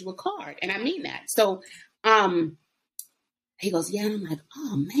to send you a card. And I mean that. So he goes, yeah. And I'm like,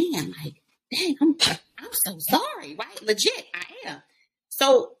 oh man, like, dang, I'm so sorry, right? Legit, I am.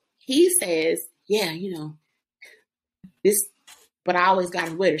 So he says, yeah, this, but I always got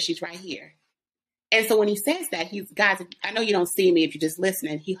her with her. She's right here. And so when he says that, guys, I know you don't see me if you're just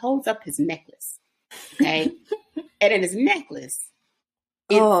listening. He holds up his necklace. Okay. And in his necklace,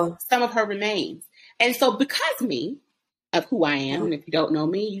 some of her remains. And so because of who I am, and if you don't know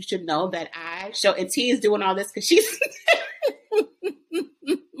me, you should know that and T is doing all this because she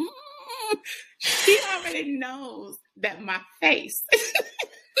already knows that my face said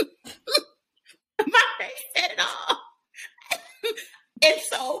it all. And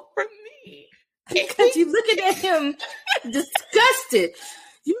so for me, because you're looking at him disgusted.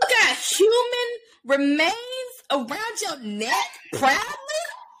 You got human remains around your neck proudly?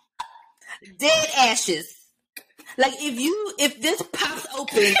 Dead ashes. Like if this pops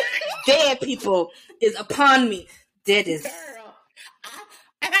open, dead people is upon me. Dead is. Girl,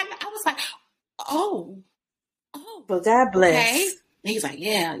 I was like, oh. Well, God bless. Okay. And he's like,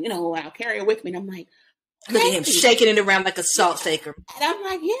 yeah, I'll carry it with me. And I'm like, look at him shaking it around like a salt shaker. And I'm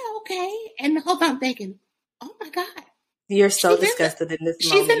like, yeah, okay. And the whole time I'm thinking, oh my God. You're so disgusted in this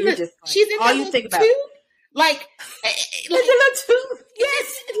moment. She's in all you think about. Like,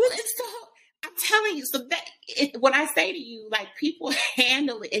 yes. So, I'm telling you, so that when I say to you, like, people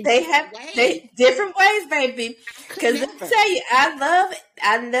handle it in different ways, baby. Because let me tell you, I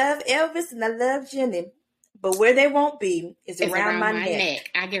love Elvis and I love Jenny, but where they won't be is around my neck.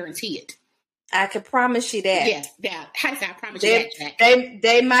 I guarantee it. I can promise you that. Yes, yeah. I promise you that, Jack.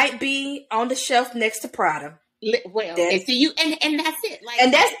 They might be on the shelf next to Prada. Well, and see you, and that's it. Like,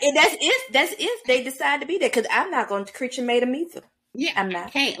 and that's if they decide to be there. Because I'm not going to creature made them either. Yeah, I'm not. I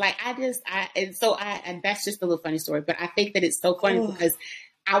can't. Like, and that's just a little funny story. But I think that it's so funny because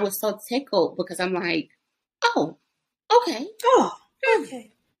I was so tickled because I'm like, oh, Okay. Oh,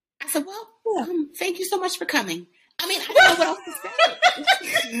 okay. I said, well, thank you so much for coming. I mean, I don't know what else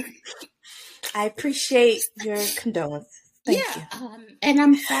to say. I appreciate your condolences. Thank you. And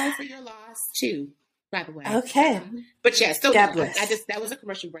I'm sorry for your loss too, by the way. Okay. But yeah, so God bless. that was a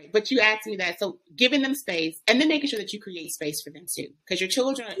commercial break. But you asked me that. So giving them space and then making sure that you create space for them too. Because your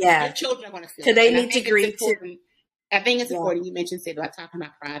children are going to feel it. They need to grieve too. I think it's important. You mentioned about talking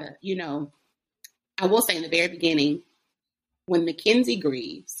about Prada. You know, I will say in the very beginning, when Mackenzie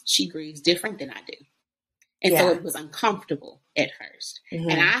grieves, she grieves different than I do. And so it was uncomfortable at first. Mm-hmm.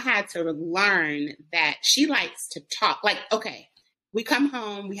 And I had to learn that she likes to talk. Like, okay, we come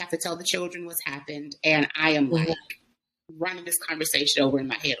home, we have to tell the children what's happened. And I am like running this conversation over in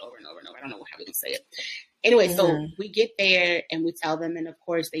my head over and over and over. I don't know how we can say it. Anyway, so we get there and we tell them. And of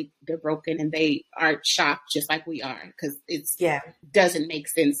course, they're broken and they are shocked just like we are. Because it doesn't make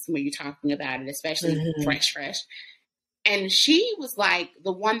sense when you're talking about it, especially fresh. And she was like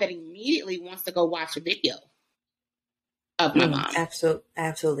the one that immediately wants to go watch a video of my mom.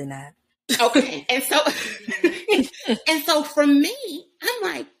 Absolutely not. Okay. And so for me, I'm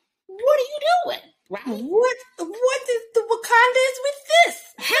like, what are you doing? Right? What is the Wakanda is with this?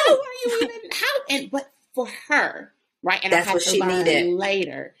 How are you even but for her, right? And that's I had what to she learn needed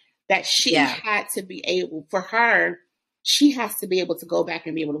later that she had to be able, for her, she has to be able to go back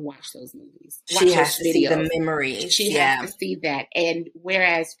and be able to watch those movies. She has to see the memories. She has to see that. And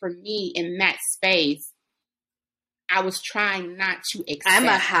whereas for me in that space, I was trying not to accept. I'm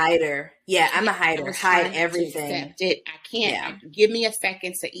a hider. Yeah, I'm a hider. Hide everything. Accept it. I can't. Give me a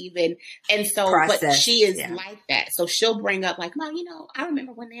second to even. And so, process. But she is like that. So she'll bring up like, Mom, I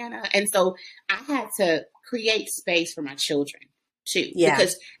remember when Nana. And so I had to create space for my children too. Yeah.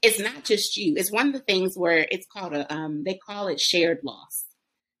 Because it's not just you. It's one of the things where it's called they call it shared loss.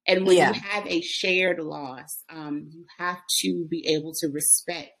 And when you have a shared loss, you have to be able to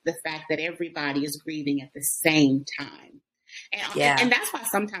respect the fact that everybody is grieving at the same time. And that's why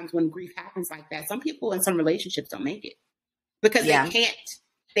sometimes when grief happens like that, some people in some relationships don't make it because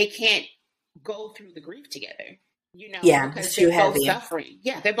they can't go through the grief together, because they're both suffering.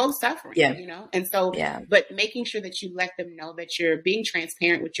 Yeah, they're both suffering, And so, but making sure that you let them know that you're being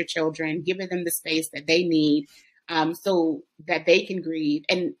transparent with your children, giving them the space that they need, so that they can grieve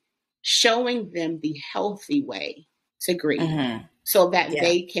and showing them the healthy way to grieve so that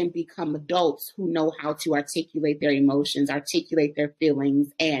they can become adults who know how to articulate their emotions, articulate their feelings,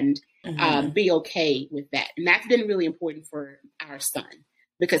 and be okay with that. And that's been really important for our son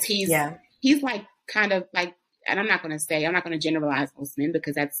because he's like kind of like, and I'm not going to generalize most men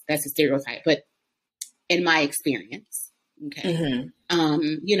because that's a stereotype, but in my experience,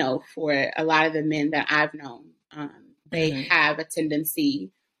 for a lot of the men that I've known, they have a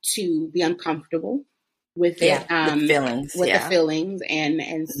tendency to be uncomfortable with it, the feelings, the feelings.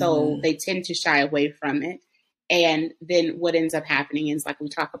 And so they tend to shy away from it. And then what ends up happening is like we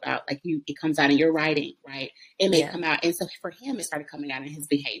talk about, like it comes out in your writing, right? It may come out. And so for him, it started coming out in his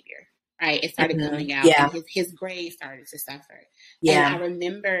behavior, right? It started coming out and his grades started to suffer. Yeah. And I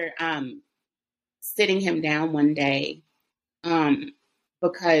remember, sitting him down one day,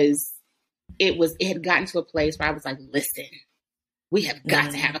 because it had gotten to a place where I was like, listen, we have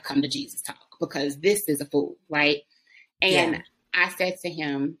got to have a come to Jesus talk because this is a fool, right? And I said to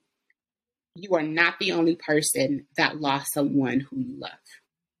him, you are not the only person that lost someone who you love.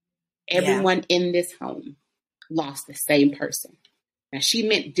 Everyone in this home lost the same person. Now, she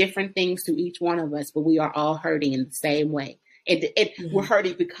meant different things to each one of us, but we are all hurting in the same way. We're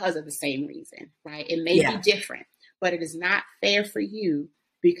hurting because of the same reason, right? It may be different, but it is not fair for you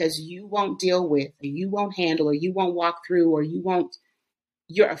because you won't deal with, or you won't handle, or you won't walk through, or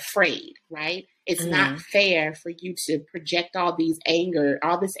you're afraid, right? It's not fair for you to project all this anger,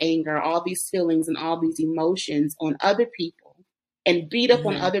 all these feelings and all these emotions on other people and beat up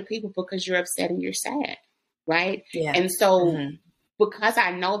on other people because you're upset and you're sad, right? Yeah. And so because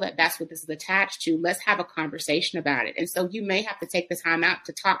I know that that's what this is attached to, let's have a conversation about it. And so you may have to take the time out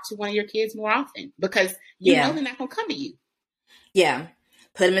to talk to one of your kids more often because you know they're not going to come to you. Yeah.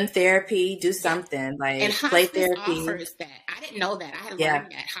 Put them in therapy, do something like and play therapy. Offers that. I didn't know that. I had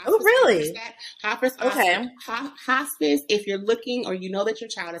learned that. Hospice really? Hospice, if you're looking or you know that your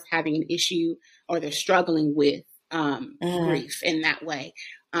child is having an issue or they're struggling with grief in that way,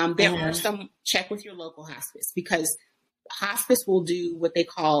 there are some, check with your local hospice because hospice will do what they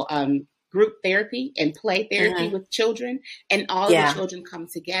call group therapy and play therapy with children, and all of the children come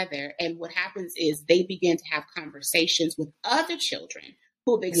together. And what happens is they begin to have conversations with other children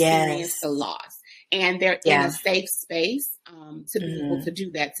who've experienced the loss. and they're in a safe space to be able to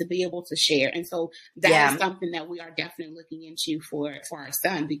do that, to be able to share. And so that is something that we are definitely looking into for our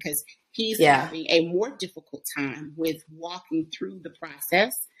son, because he's having a more difficult time with walking through the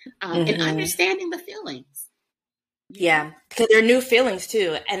process and understanding the feelings. Yeah, because they're new feelings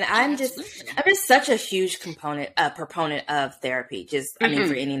too, and I'm just such a huge proponent of therapy. Just I mean,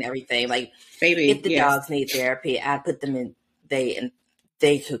 for any and everything. Like, if the dogs need therapy, I put them in.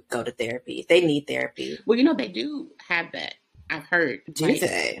 They could go to therapy if they need therapy. Well, they do have that. I've heard. Do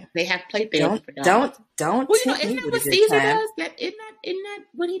they? They have play therapy for dogs. Don't. Well, isn't that what Caesar does? Isn't that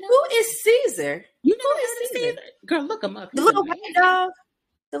what he does? Who is Caesar? You know who is Caesar? Girl, look him up. The little white dog.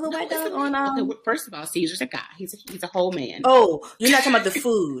 The little white dog on. Okay, first of all, Caesar's a guy. He's a whole man. Oh, you're not talking about the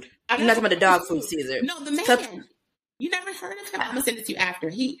food. You're not talking about the dog food, Caesar. No, the man. You never heard of him? I'm gonna send it to you after.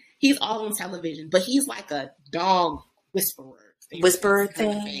 He's all on television, but he's like a dog whisperer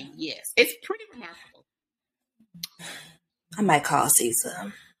thing. Yes, it's pretty remarkable. I might call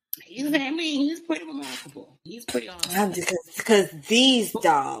Caesar. He's pretty remarkable. He's pretty awesome. Because these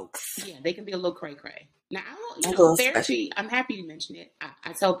dogs, they can be a little cray cray. Now, therapy, I'm happy to mention it.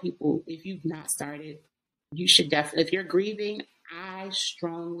 I tell people, if you've not started, you should definitely, if you're grieving, I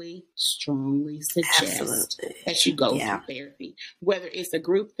strongly suggest that you go to therapy, whether it's a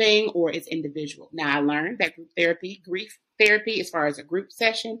group thing or it's individual. Now, I learned that grief therapy, as far as a group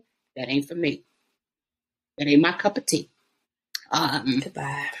session, that ain't for me. That ain't my cup of tea.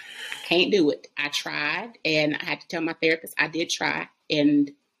 Goodbye. Can't do it. I tried, and I had to tell my therapist I did try,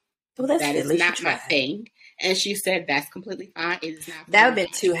 and that is not my thing. And she said that's completely fine. It is not. That would have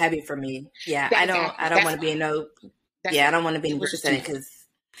been too heavy for me. Yeah, I don't want to be in no. I don't want to be in the setting because,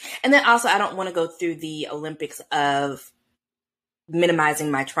 and then also I don't want to go through the Olympics of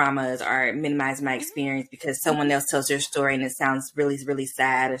minimizing my traumas or minimizing my experience because someone else tells their story and it sounds really, really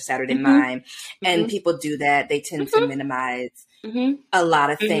sad or sadder than mine. And people do that. They tend to minimize a lot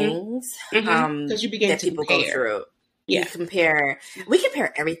of things because you begin that to people go through. Yeah. We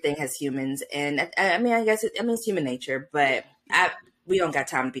compare everything as humans. And I mean, I guess it's human nature, but we don't got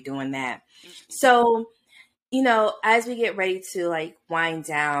time to be doing that. So, as we get ready to wind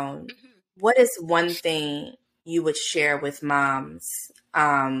down, what is one thing you would share with moms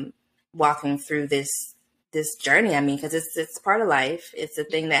walking through this journey? I mean, because it's part of life. It's a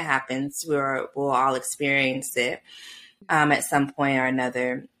thing that happens. We'll all experience it at some point or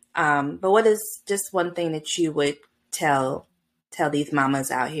another. But what is just one thing that you would tell these mamas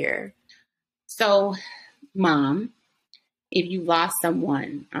out here? So, Mom, if you lost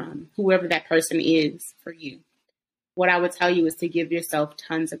someone, whoever that person is for you, what I would tell you is to give yourself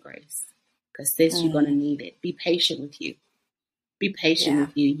tons of grace. Because sis, you're going to need it. Be patient with you. Be patient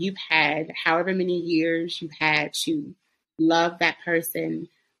with you. You've had however many years you've had to love that person,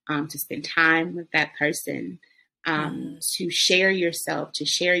 to spend time with that person, to share yourself, to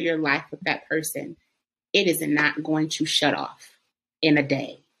share your life with that person. It is not going to shut off in a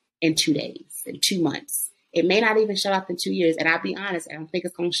day, in 2 days, in 2 months. It may not even shut off in 2 years. And I'll be honest, I don't think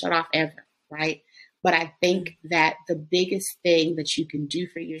it's going to shut off ever, right? But I think that the biggest thing that you can do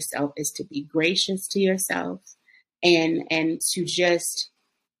for yourself is to be gracious to yourself and to just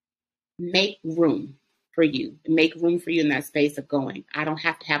make room for you. Make room for you in that space of going, I don't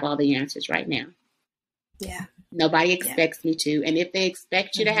have to have all the answers right now. Yeah. Nobody expects me to. And if they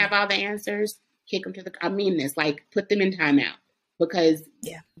expect you to have all the answers, kick them to I mean this, like put them in timeout because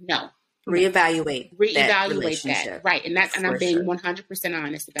no. Reevaluate that. Right. And I'm being 100%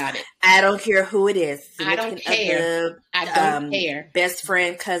 honest about it. I don't care who it is. I don't care. I don't care. Best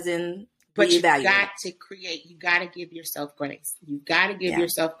friend, cousin. But you got to give yourself grace. You got to give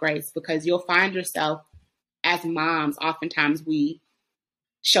yourself grace because you'll find yourself as moms. Oftentimes we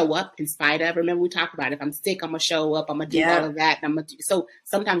show up in spite of. Remember we talked about if I'm sick, I'm going to show up. I'm going to do all of that. So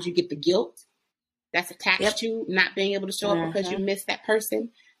sometimes you get the guilt that's attached to not being able to show up because you miss that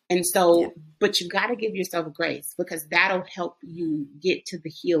person. And so, but you got to give yourself grace because that'll help you get to the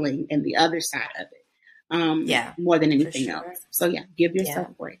healing and the other side of it. More than anything else. So give yourself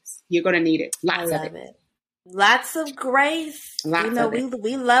grace. You're going to need it. Lots of it. Lots of grace.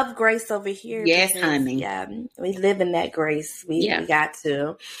 We love grace over here. Yes, honey. Yeah, we live in that grace. We got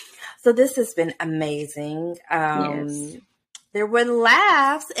to. So this has been amazing. There were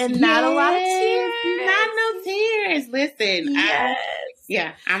laughs and not a lot of tears. Not no tears. Listen.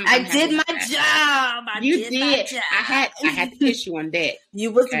 I did my job. You did. I had to kiss you on that.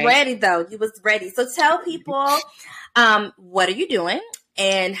 You was ready though. You was ready. So tell people, what are you doing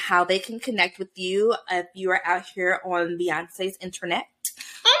and how they can connect with you if you are out here on Beyonce's internet.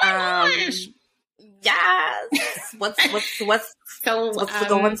 Oh my gosh. Yes. What's the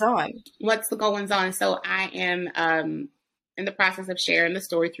goings on? What's the goings on? So I am in the process of sharing the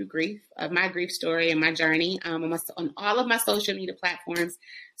story through grief, of my grief story and my journey on all of my social media platforms.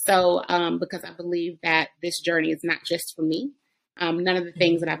 So because I believe that this journey is not just for me. None of the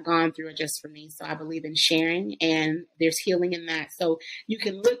things that I've gone through are just for me. So I believe in sharing, and there's healing in that. So you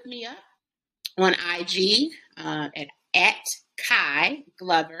can look me up on IG at Kai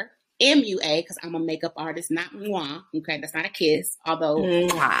Glover, MUA, because I'm a makeup artist, not moi. Okay, that's not a kiss, although,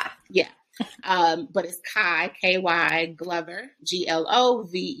 yeah. But it's Kai, K-Y, Glover, Glover,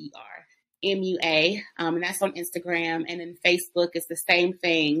 MUA, and that's on Instagram. And then Facebook is the same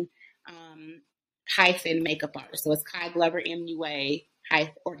thing, hyphen makeup artist. So it's Kai Glover, MUA,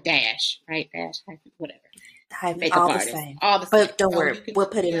 hyphen, or dash, right? Dash, hyphen, whatever. Makeup all artist. The same. All the same. But don't worry, we'll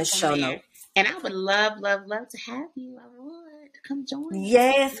put it in the show notes. And I would love to have you. I would come join.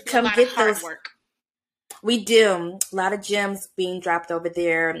 Yes, come get those. Work. We do. A lot of gems being dropped over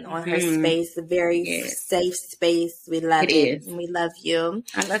there on her space. A very safe space. We love it. And we love you.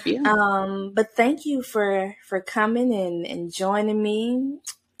 I love you. But thank you for coming and joining me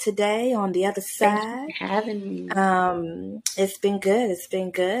today on the other side. Thank you for having me. It's been good. It's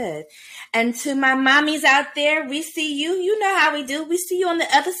been good. And to my mommies out there, we see you. You know how we do. We see you on the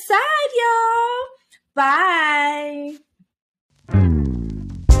other side, y'all. Bye.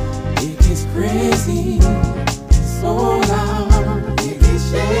 It gets crazy, so loud. It gets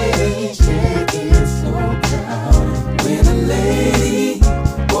shaky, so proud. When a lady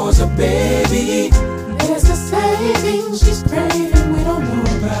borns a baby, there's a saving she's craving we don't know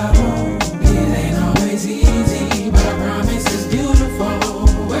about. It ain't always easy, but I promise it's beautiful.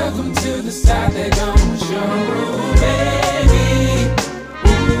 Welcome to the side that don't show, baby.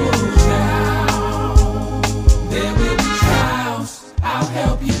 Ooh, child. There will be trials, I'll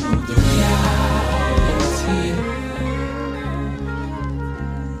help you through.